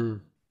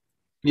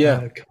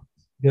 That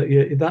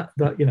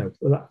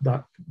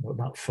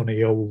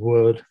funny old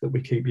word that we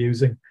keep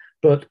using,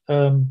 but.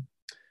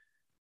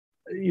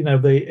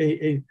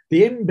 The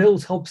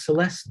inbuilt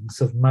obsolescence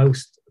of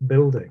most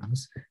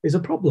buildings is a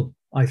problem,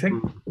 I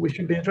think, we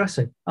should be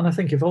addressing. And I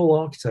think if all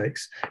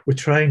architects were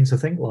trained to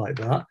think like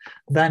that,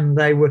 then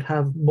they would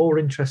have more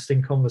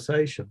interesting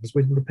conversations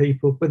with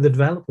the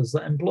developers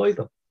that employ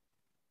them.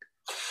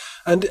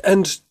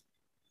 And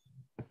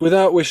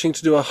without wishing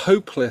to do a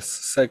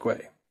hopeless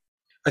segue,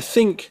 I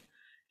think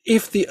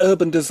if the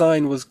urban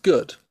design was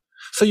good,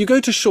 so you go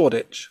to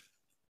Shoreditch,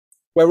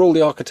 where all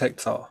the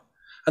architects are,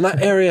 and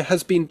that area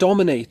has been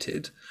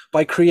dominated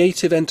by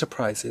creative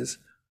enterprises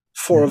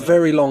for a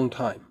very long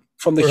time,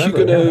 from the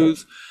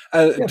Huguenots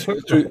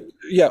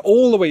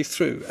all the way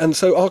through. And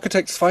so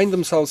architects find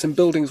themselves in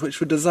buildings which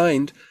were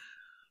designed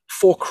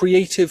for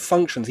creative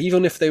functions.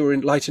 Even if they were in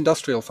light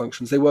industrial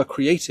functions, they were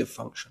creative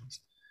functions.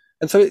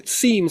 And so it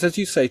seems, as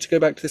you say, to go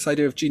back to this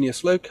idea of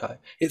genius loci,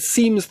 it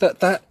seems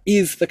that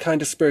is the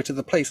kind of spirit of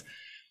the place.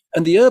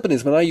 And the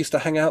urbanism, and I used to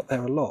hang out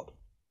there a lot,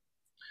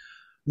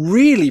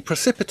 really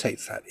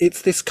precipitates that.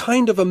 It's this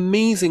kind of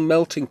amazing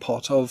melting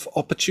pot of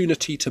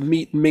opportunity to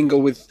meet and mingle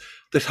with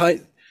the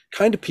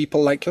kind of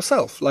people like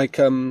yourself, like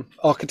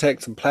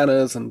architects and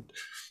planners and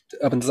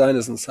urban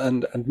designers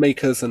and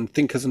makers and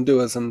thinkers and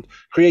doers and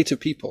creative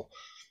people.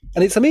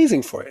 And it's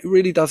amazing for it. It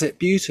really does it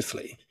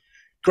beautifully.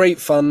 Great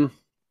fun.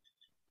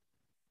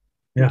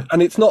 Yeah.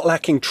 And it's not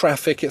lacking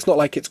traffic. It's not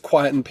like it's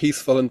quiet and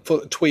peaceful and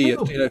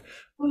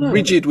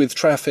rigid with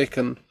traffic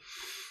and...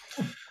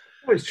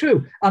 Oh, it's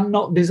true, and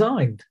not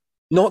designed.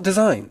 Not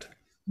designed.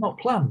 Not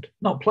planned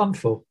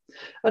for.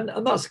 And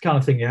that's the kind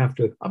of thing you have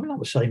to, I'm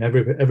not saying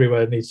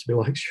everywhere needs to be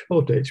like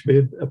Shoreditch,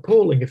 it'd be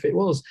appalling if it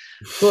was.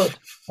 But,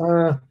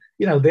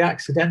 the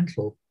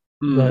accidental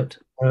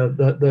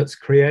that's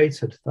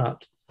created that,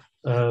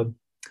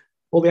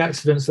 all the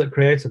accidents that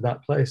created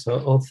that place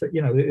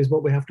is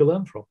what we have to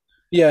learn from.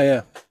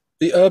 Yeah.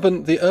 The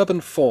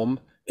urban form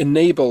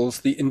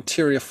enables the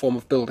interior form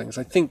of buildings.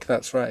 I think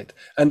that's right.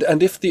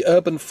 And if the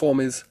urban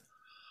form is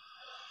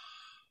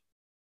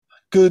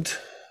good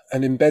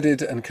and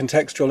embedded and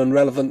contextual and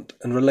relevant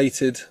and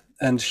related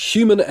and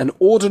human and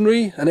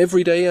ordinary and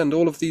everyday and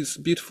all of these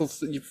beautiful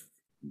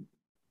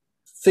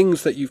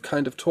things that you've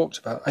kind of talked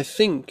about, I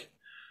think,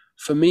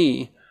 for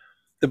me,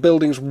 the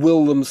buildings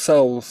will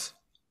themselves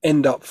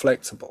end up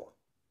flexible.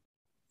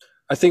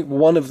 I think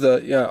one of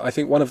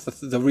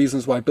the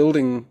reasons why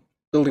building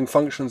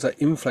functions are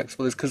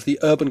inflexible is because the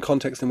urban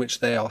context in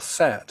which they are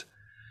sat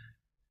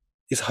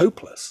is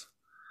hopeless.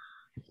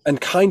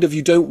 And kind of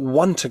you don't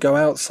want to go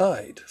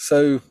outside.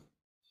 So,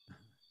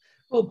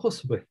 well,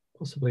 possibly,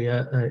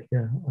 I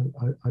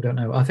don't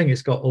know. I think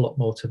it's got a lot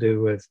more to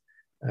do with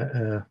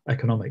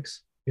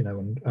economics,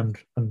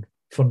 and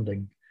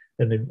funding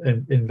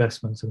in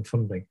investment and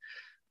funding,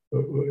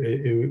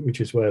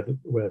 which is where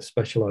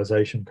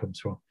specialisation comes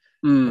from.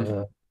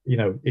 You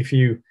know, if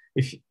you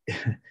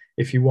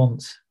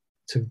want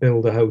to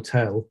build a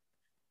hotel,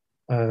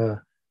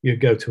 you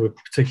go to a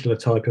particular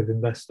type of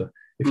investor.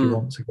 If you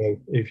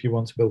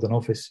want to build an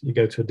office, you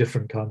go to a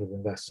different kind of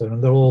investor,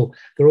 and they're all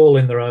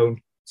in their own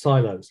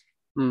silos.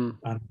 And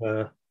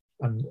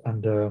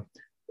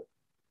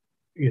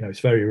you know, it's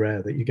very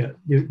rare that you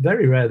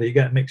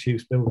get mixed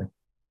use building.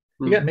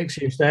 You get mixed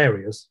use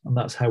areas, and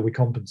that's how we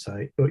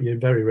compensate. But you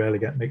very rarely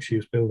get mixed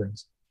use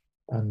buildings,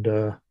 and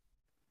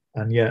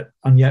yet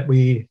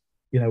we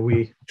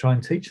try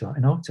and teach that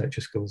in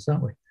architecture schools,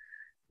 don't we?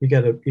 You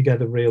get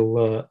a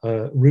real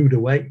rude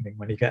awakening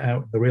when you get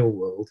out in the real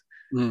world,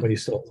 when you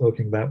start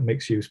talking about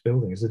mixed use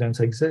buildings. They don't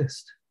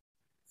exist.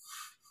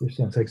 They just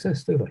don't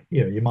exist, do they?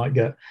 You know, you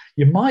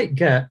might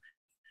get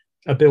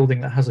a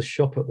building that has a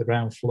shop at the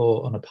ground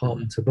floor and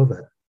apartments above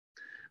it.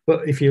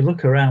 But if you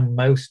look around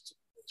most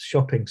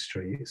shopping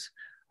streets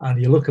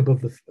and you look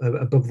above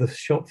the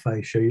shop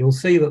fascia, you'll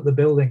see that the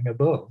building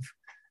above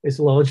is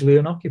largely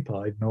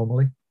unoccupied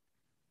normally.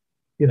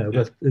 You know,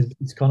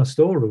 it's kind of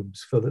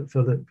storerooms for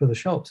the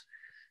shops.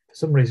 For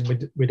some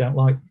reason, we don't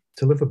like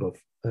to live above.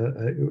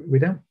 We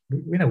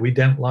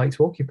don't like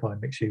to occupy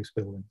mixed use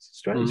buildings.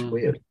 It's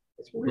weird.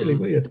 It's really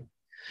weird.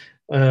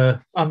 I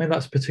mean,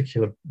 that's a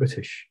particular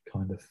British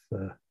kind of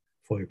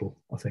foible.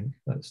 I think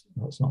that's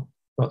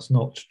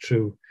not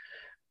true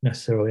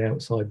necessarily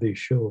outside these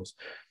shores,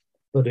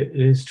 but it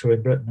is true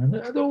in Britain. And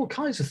there are all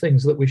kinds of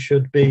things that we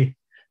should be.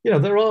 You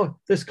know,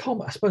 I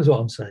suppose what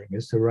I'm saying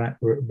is to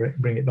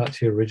bring it back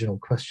to your original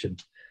question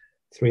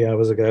 3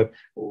 hours ago.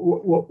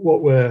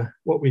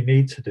 What we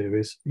need to do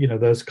is, you know,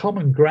 there's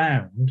common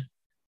ground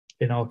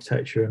in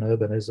architecture and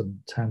urbanism,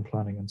 town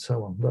planning, and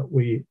so on that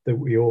we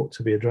ought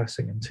to be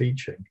addressing and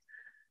teaching.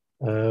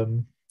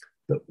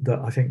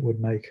 That I think would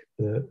make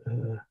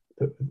that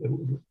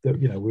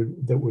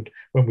would,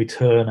 when we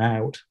turn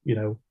out, you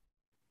know,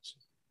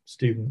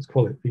 students,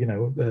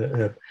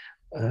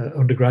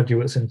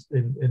 undergraduates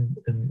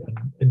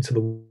into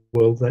the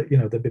world, that, you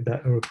know, they'd be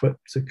better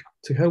equipped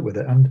to cope with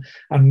it,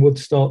 and would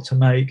start to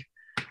make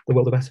the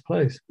world a better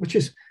place, which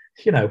is,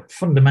 you know,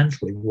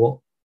 fundamentally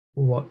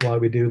why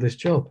we do this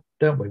job,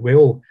 don't we? We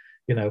all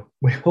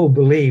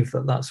believe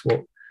that that's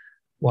why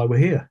we're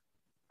here.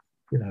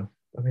 You know,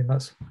 I mean,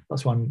 that's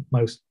why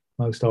most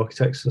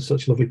architects are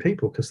such lovely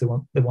people, because they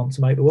want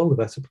to make the world a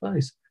better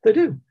place. They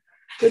do,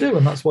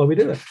 and that's why we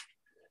do it.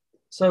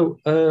 So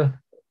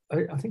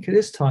I think it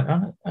is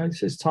time.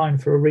 It is time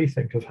for a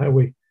rethink of how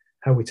we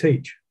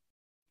teach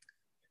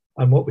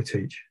and what we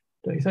teach.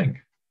 Don't you think?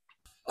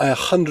 I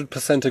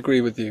 100%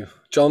 agree with you,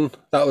 John.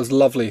 That was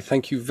lovely.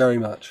 Thank you very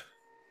much.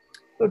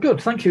 Oh,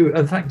 good. Thank you,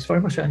 and thanks very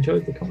much. I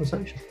enjoyed the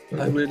conversation.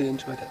 I really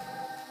enjoyed it.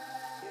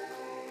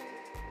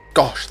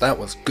 Gosh, that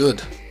was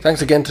good.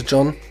 Thanks again to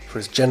John for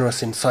his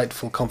generous,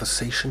 insightful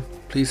conversation.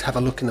 Please have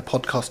a look in the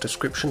podcast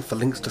description for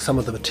links to some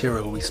of the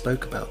material we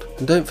spoke about.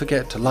 And don't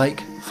forget to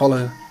like,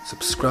 follow,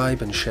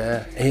 subscribe and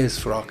share Ears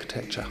for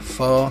Architecture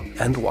far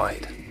and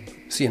wide.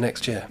 See you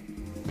next year.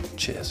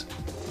 Cheers.